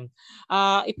system.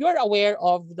 If you are aware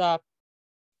of the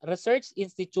Research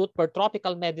Institute for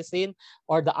Tropical Medicine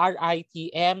or the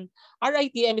RITM.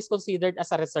 RITM is considered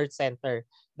as a research center.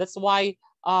 That's why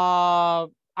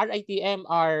RITM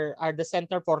are the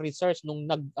center for research nung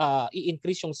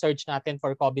i-increase yung surge natin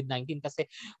for COVID-19 kasi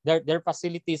their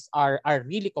facilities are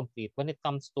really complete when it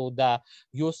comes to the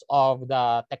use of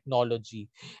the technology.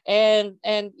 And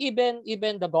even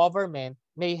the government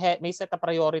may set a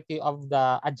priority of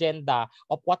the agenda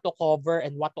of what to cover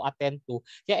and what to attend to.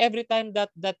 Kaya every time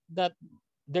that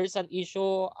there's an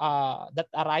issue that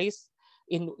arise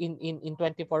in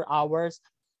 24 hours,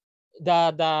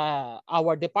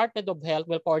 our Department of Health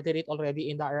will coordinate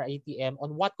already in the RITM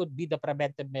on what could be the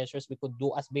preventive measures we could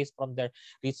do as based from their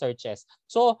researches.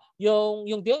 So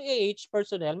yung DOH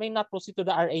personnel may not proceed to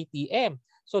the RITM.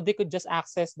 So they could just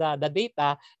access the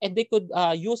data and they could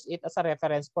use it as a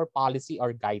reference for policy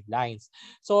or guidelines.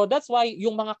 So that's why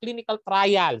yung mga clinical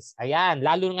trials, ayan,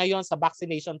 lalo ngayon sa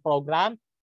vaccination program,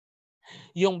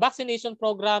 yung vaccination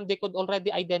program, they could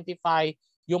already identify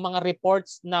yung mga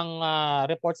reports ng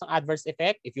adverse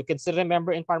effect. If you can still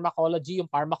remember in pharmacology, yung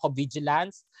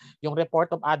pharmacovigilance, yung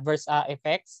report of adverse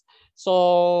effects.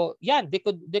 So, yan, they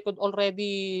could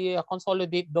already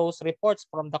consolidate those reports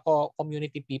from the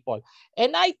community people.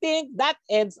 And I think that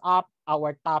ends up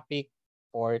our topic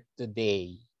for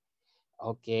today.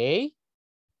 Okay?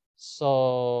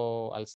 So, I'll